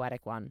have that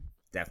poetic one.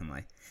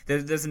 Definitely.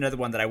 There's another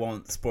one that I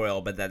won't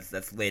spoil, but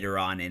that's later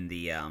on in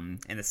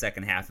the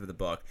second half of the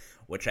book,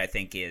 which I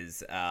think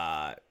is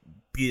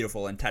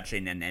beautiful and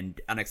touching and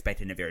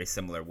unexpected in a very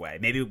similar way.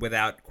 Maybe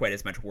without quite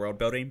as much world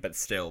building, but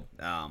still,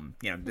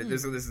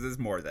 there's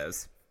more of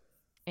those.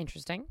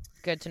 Interesting.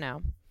 Good to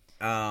know.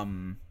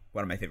 One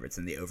of my favorites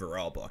in the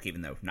overall book,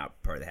 even though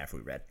not part of the half we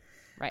read.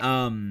 Right.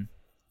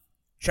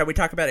 Shall we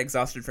talk about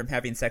exhausted from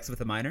having sex with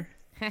a minor?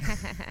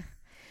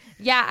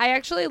 Yeah, I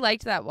actually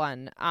liked that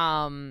one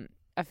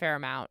a fair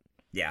amount.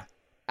 Yeah.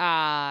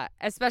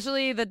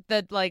 Especially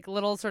the like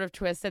little sort of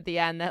twist at the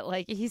end that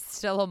like he's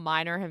still a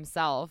minor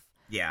himself.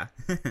 Yeah.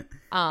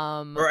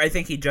 Or I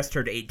think he just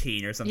turned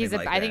 18 or something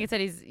like that. I think it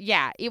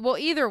said well,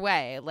 either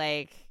way,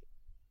 like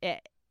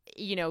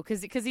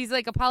because he's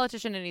like a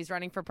politician and he's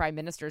running for prime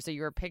minister, so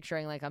you're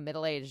picturing like a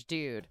middle-aged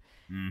dude,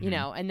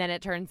 and then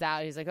it turns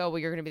out he's like, oh, well,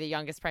 you're going to be the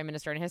youngest prime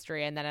minister in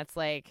history, and then it's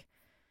like,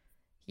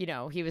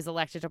 he was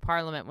elected to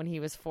parliament when he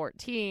was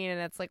 14,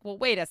 and it's like, well,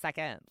 wait a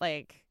second,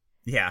 like,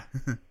 yeah.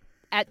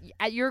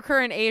 at your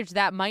current age,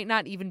 that might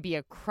not even be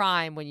a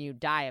crime when you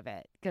die of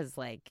it, because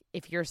like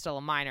if you're still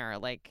a minor,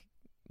 like,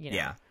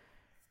 yeah.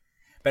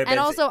 But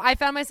also, I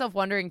found myself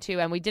wondering, too,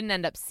 and we didn't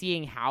end up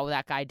seeing how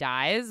that guy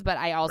dies, but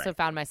I also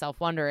found myself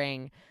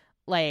wondering,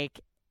 like,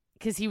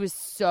 because it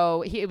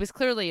was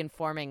clearly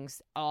informing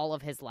all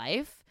of his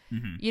life,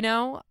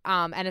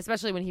 and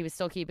especially when he was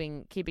still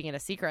keeping it a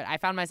secret, I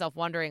found myself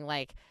wondering,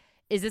 like,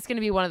 is this going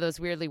to be one of those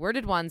weirdly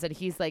worded ones, and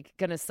he's, like,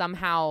 going to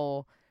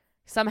somehow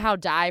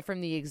die from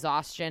the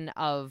exhaustion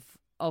of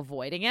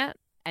avoiding it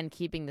and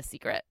keeping the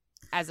secret,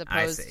 as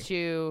opposed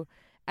to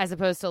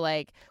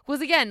like,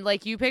 because again,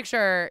 like you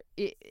picture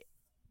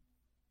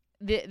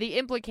the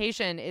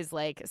implication is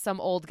like some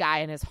old guy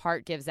and his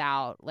heart gives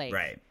out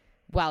like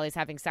while he's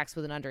having sex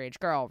with an underage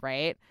girl,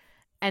 right?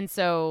 And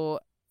so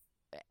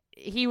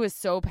he was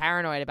so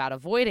paranoid about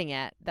avoiding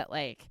it that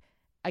like,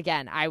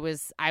 again, I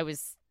was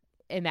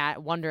in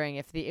that wondering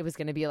if it was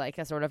going to be like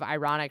a sort of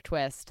ironic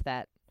twist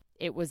that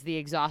it was the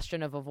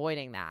exhaustion of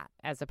avoiding that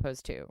as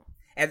opposed to.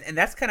 And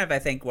that's kind of, I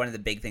think, one of the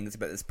big things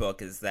about this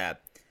book is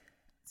that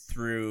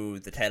through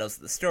the titles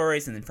of the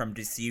stories and then from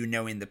just you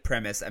knowing the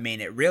premise, I mean,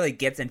 it really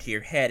gets into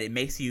your head. It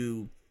makes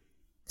you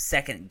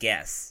second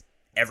guess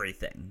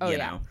everything, you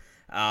know?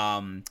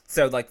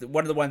 So like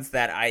one of the ones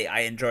that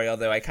I enjoy,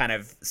 although I kind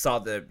of saw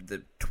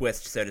the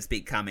twist, so to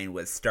speak, coming,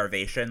 was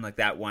Starvation. Like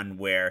that one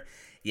where,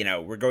 you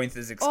know, we're going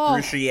through this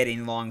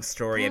excruciating long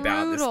story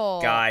about this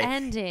guy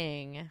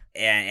ending,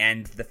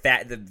 and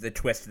the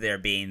twist there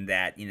being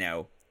that, you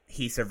know,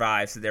 he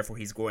survives, so therefore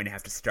he's going to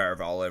have to starve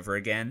all over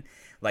again.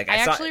 Like I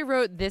actually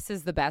wrote this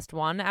is the best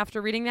one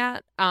after reading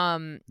that.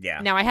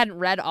 Yeah. Now I hadn't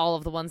read all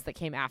of the ones that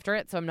came after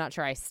it, so I'm not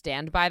sure I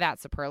stand by that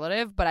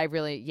superlative, but I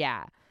really,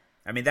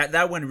 I mean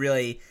that one's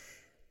really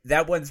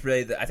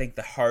I think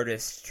the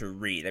hardest to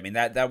read. I mean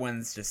that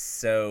one's just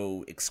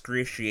so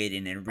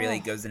excruciating and really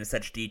goes into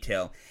such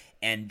detail,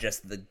 and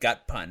just the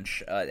gut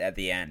punch at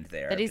the end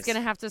there. That he's going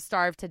to have to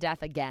starve to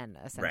death again,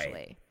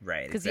 essentially.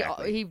 Right, because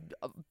exactly. he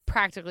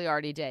practically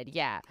already did,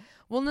 yeah.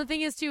 Well, and the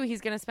thing is, too,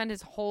 he's going to spend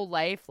his whole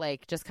life,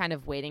 like, just kind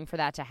of waiting for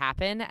that to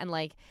happen, and,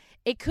 like,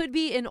 it could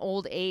be in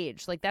old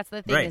age. Like, that's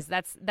the thing, right. is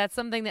that's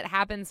something that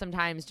happens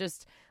sometimes,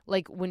 just,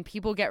 like, when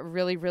people get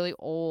really, really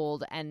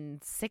old and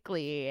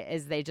sickly,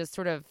 is they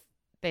sort of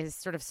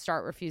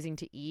start refusing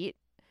to eat.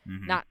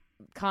 Mm-hmm. Not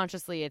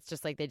consciously, it's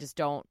just, like, they just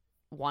don't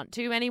want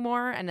to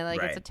anymore, and like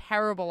right. It's a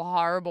terrible,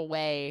 horrible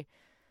way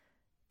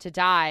to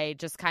die,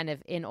 just kind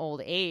of in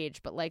old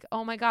age. But like,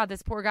 oh my god,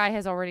 this poor guy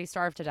has already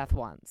starved to death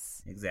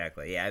once.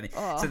 Exactly. Yeah. I mean,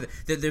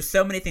 so there's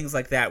so many things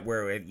like that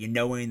where you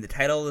knowing the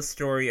title of the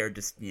story, or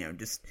just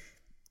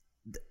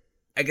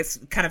I guess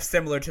kind of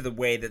similar to the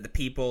way that the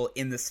people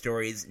in the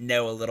stories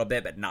know a little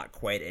bit, but not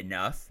quite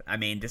enough. I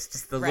mean,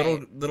 just the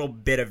little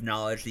bit of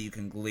knowledge that you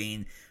can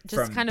glean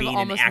just from kind of being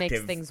almost an active,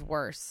 makes things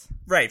worse.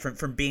 Right.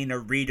 From being a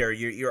reader,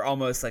 you're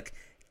almost like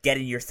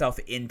getting yourself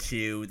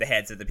into the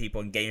heads of the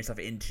people and getting yourself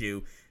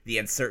into the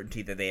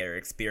uncertainty that they are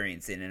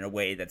experiencing in a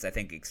way that's, I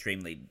think,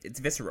 it's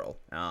visceral.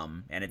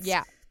 And it's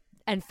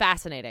and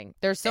fascinating.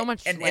 There's so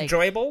much and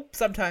enjoyable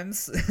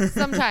sometimes.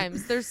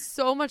 Sometimes there's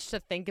so much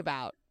to think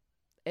about.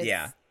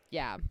 Yeah.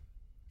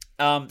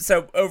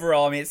 So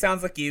overall, I mean, it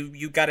sounds like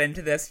you got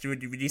into this.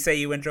 Would you say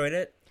you enjoyed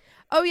it?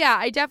 Oh yeah,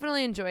 I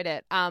definitely enjoyed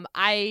it. I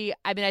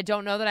mean, I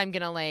don't know that I'm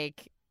gonna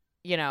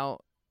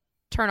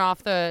turn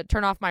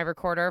off my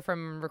recorder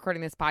from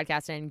recording this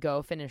podcast and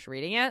go finish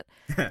reading it,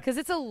 because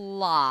it's a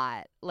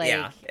lot.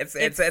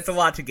 It's a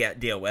lot to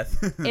deal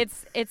with.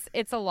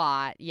 it's a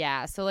lot.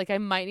 Yeah. So I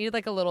might need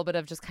a little bit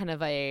of just kind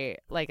of a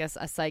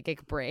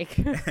psychic break.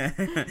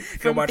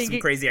 Go watch some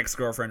Crazy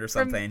Ex-Girlfriend or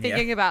something. From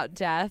thinking about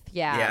death.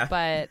 Yeah.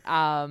 But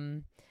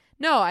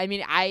no, I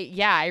mean,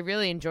 I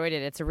really enjoyed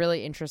it. It's a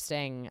really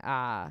interesting,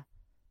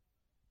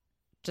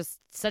 just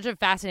such a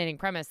fascinating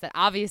premise that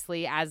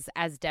obviously, as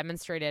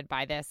demonstrated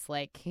by this,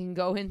 can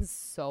go in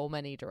so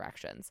many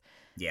directions.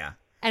 Yeah.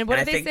 And what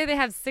did they say? They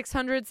have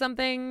 600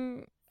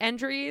 something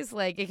entries.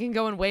 It can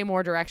go in way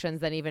more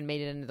directions than even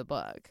made it into the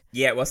book.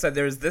 Yeah. Well, so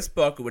there's this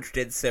book which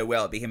did so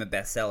well it became a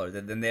bestseller.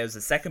 Then there's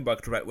a second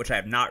book which I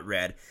have not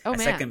read.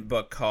 Second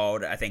book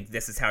called, I think,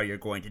 This Is How You're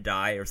Going to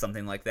Die, or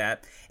something like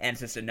that. And it's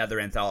just another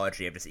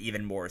anthology of just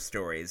even more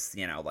stories,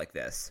 like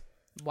this.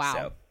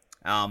 Wow.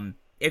 So,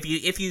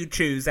 if you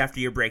choose after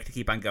your break to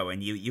keep on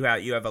going, you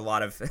have a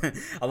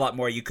lot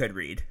more you could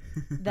read.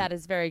 That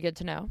is very good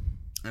to know.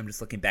 I'm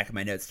just looking back at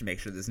my notes to make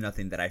sure there's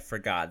nothing that I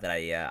forgot. That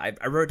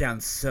I wrote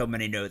down so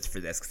many notes for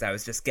this because I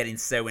was just getting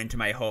so into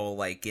my whole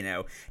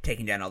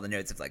taking down all the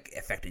notes of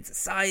affecting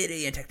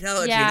society and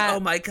technology. Yeah. And oh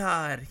my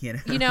god,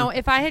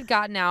 if I had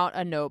gotten out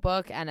a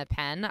notebook and a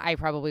pen, I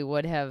probably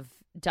would have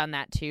done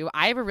that too.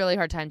 I have a really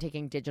hard time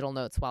taking digital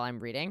notes while I'm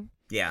reading.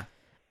 Yeah.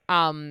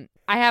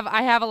 I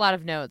have a lot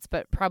of notes,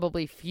 but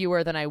probably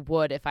fewer than I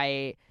would if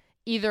I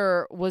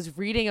either was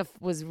reading.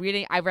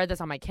 I read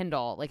this on my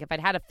Kindle. If I'd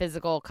had a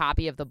physical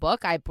copy of the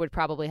book, I would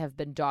probably have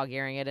been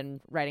dog-earing it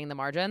and writing the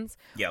margins.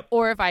 Yep.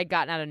 Or if I'd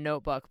gotten out a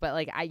notebook. But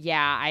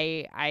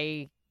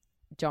I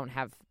don't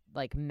have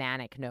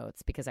manic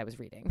notes because I was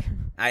reading.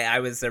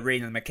 I was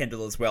reading on my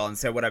Kindle as well, and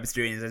so what I was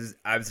doing is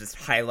I was just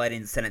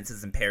highlighting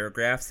sentences and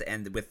paragraphs,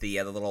 and with the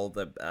little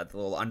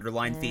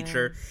underline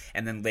feature,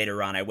 and then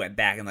later on I went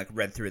back and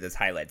read through those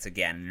highlights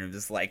again, and it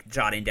was just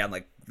jotting down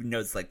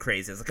notes like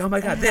crazy. I was oh my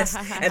god, this,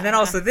 and then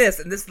also this,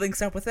 and this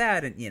links up with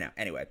that, and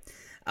anyway.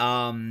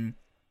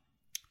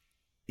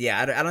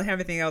 Yeah, I don't have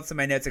anything else in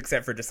my notes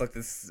except for just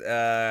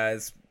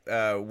this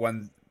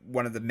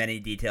one of the many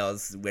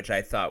details which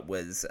I thought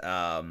was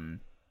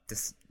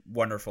just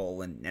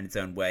wonderful in its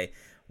own way,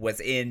 was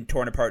in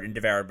Torn Apart and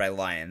Devoured by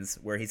Lions,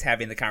 where he's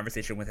having the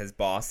conversation with his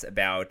boss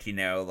about,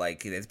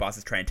 his boss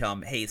is trying to tell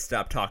him, hey,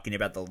 stop talking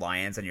about the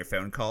lions on your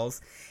phone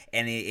calls.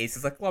 And he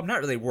says, well, I'm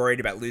not really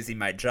worried about losing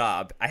my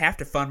job. I have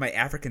to fund my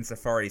African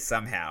safari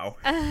somehow.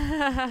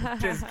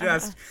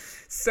 just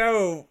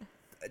so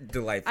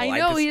delightful. I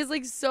know,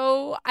 he's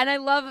so, and I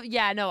love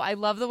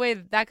the way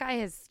that guy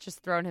has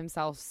just thrown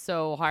himself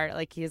so hard.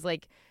 He's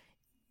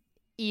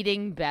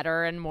eating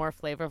better and more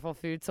flavorful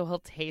food, so he'll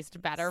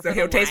taste better. So for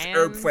he'll the taste lions.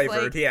 herb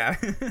flavored, yeah.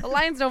 The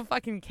lions don't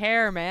fucking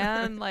care,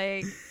 man.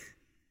 Like,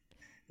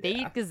 they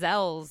eat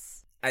gazelles.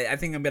 I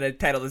think I'm gonna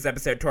title this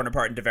episode "Torn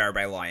Apart and Devoured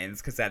by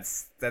Lions" because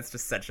that's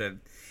just such a.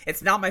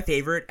 It's not my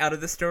favorite out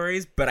of the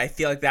stories, but I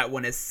feel like that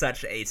one is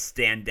such a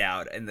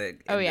standout in the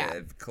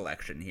the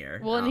collection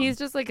here. Well, and he's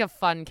just like a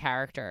fun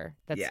character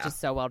that's Yeah. just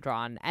so well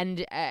drawn,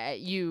 and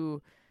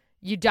you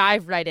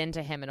dive right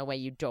into him in a way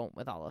you don't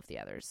with all of the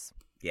others.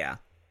 Yeah.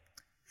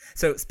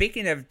 So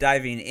speaking of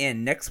diving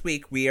in, next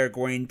week we are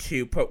going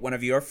to put one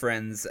of your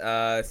friends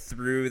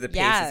through the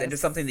paces into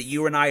something that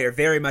you and I are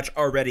very much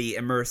already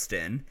immersed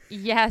in.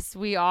 Yes,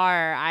 we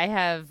are. I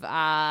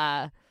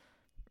have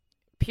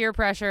peer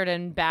pressured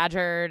and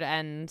badgered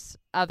and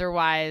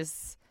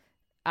otherwise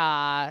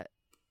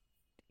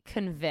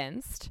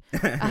convinced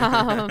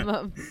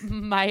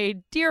my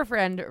dear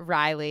friend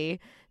Riley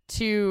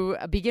to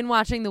begin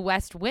watching The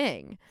West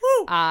Wing.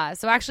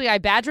 So actually I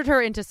badgered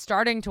her into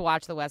starting to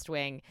watch The West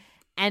Wing,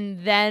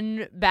 and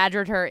then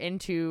badgered her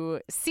into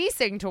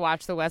ceasing to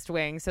watch The West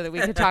Wing so that we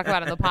could talk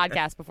about it on the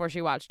podcast before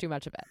she watched too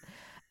much of it.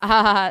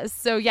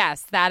 So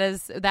yes, that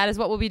is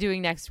what we'll be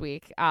doing next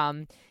week.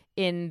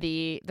 In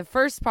the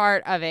first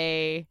part of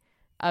a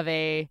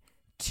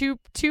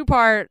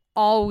two-part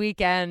all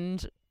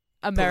weekend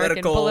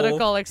American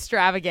political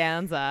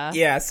extravaganza.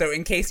 Yeah, so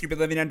in case you've been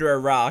living under a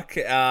rock,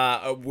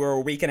 we're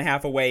a week and a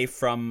half away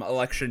from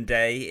Election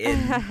Day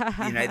in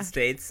the United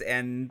States,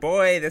 and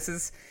boy,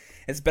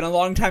 it's been a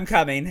long time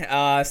coming.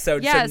 So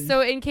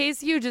in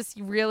case you just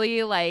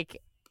really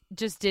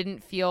just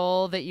didn't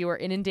feel that you were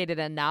inundated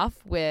enough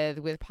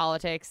with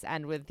politics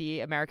and with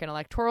the American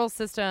electoral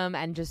system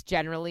and just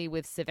generally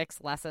with civics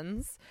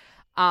lessons,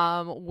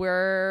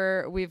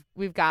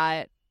 we've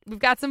got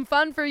some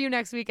fun for you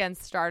next weekend,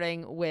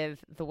 starting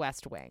with The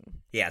West Wing.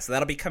 Yeah, so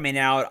that'll be coming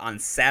out on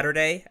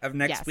Saturday of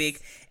next week,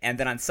 and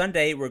then on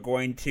Sunday we're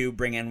going to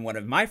bring in one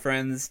of my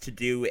friends to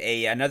do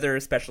another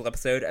special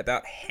episode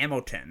about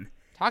Hamilton.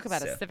 Talk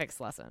about a civics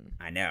lesson.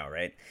 I know,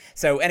 right?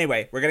 So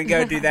anyway, we're going to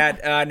go do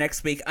that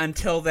next week.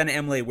 Until then,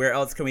 Emily, where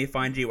else can we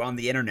find you on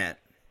the internet?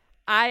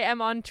 I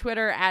am on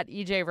Twitter at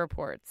EJ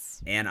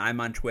Reports. And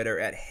I'm on Twitter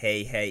at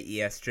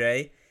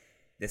HeyHeyESJ.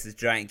 This is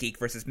Giant Geek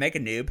vs. Mega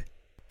Noob,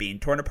 being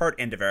torn apart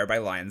and devoured by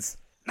lions.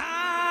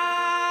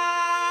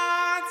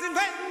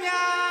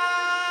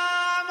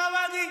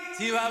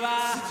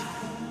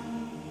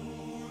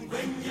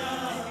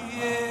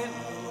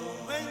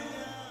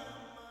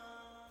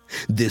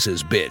 This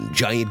has been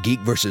Giant Geek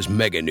vs.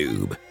 Mega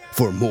Noob.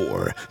 For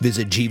more,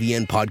 visit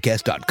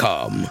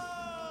gvnpodcast.com.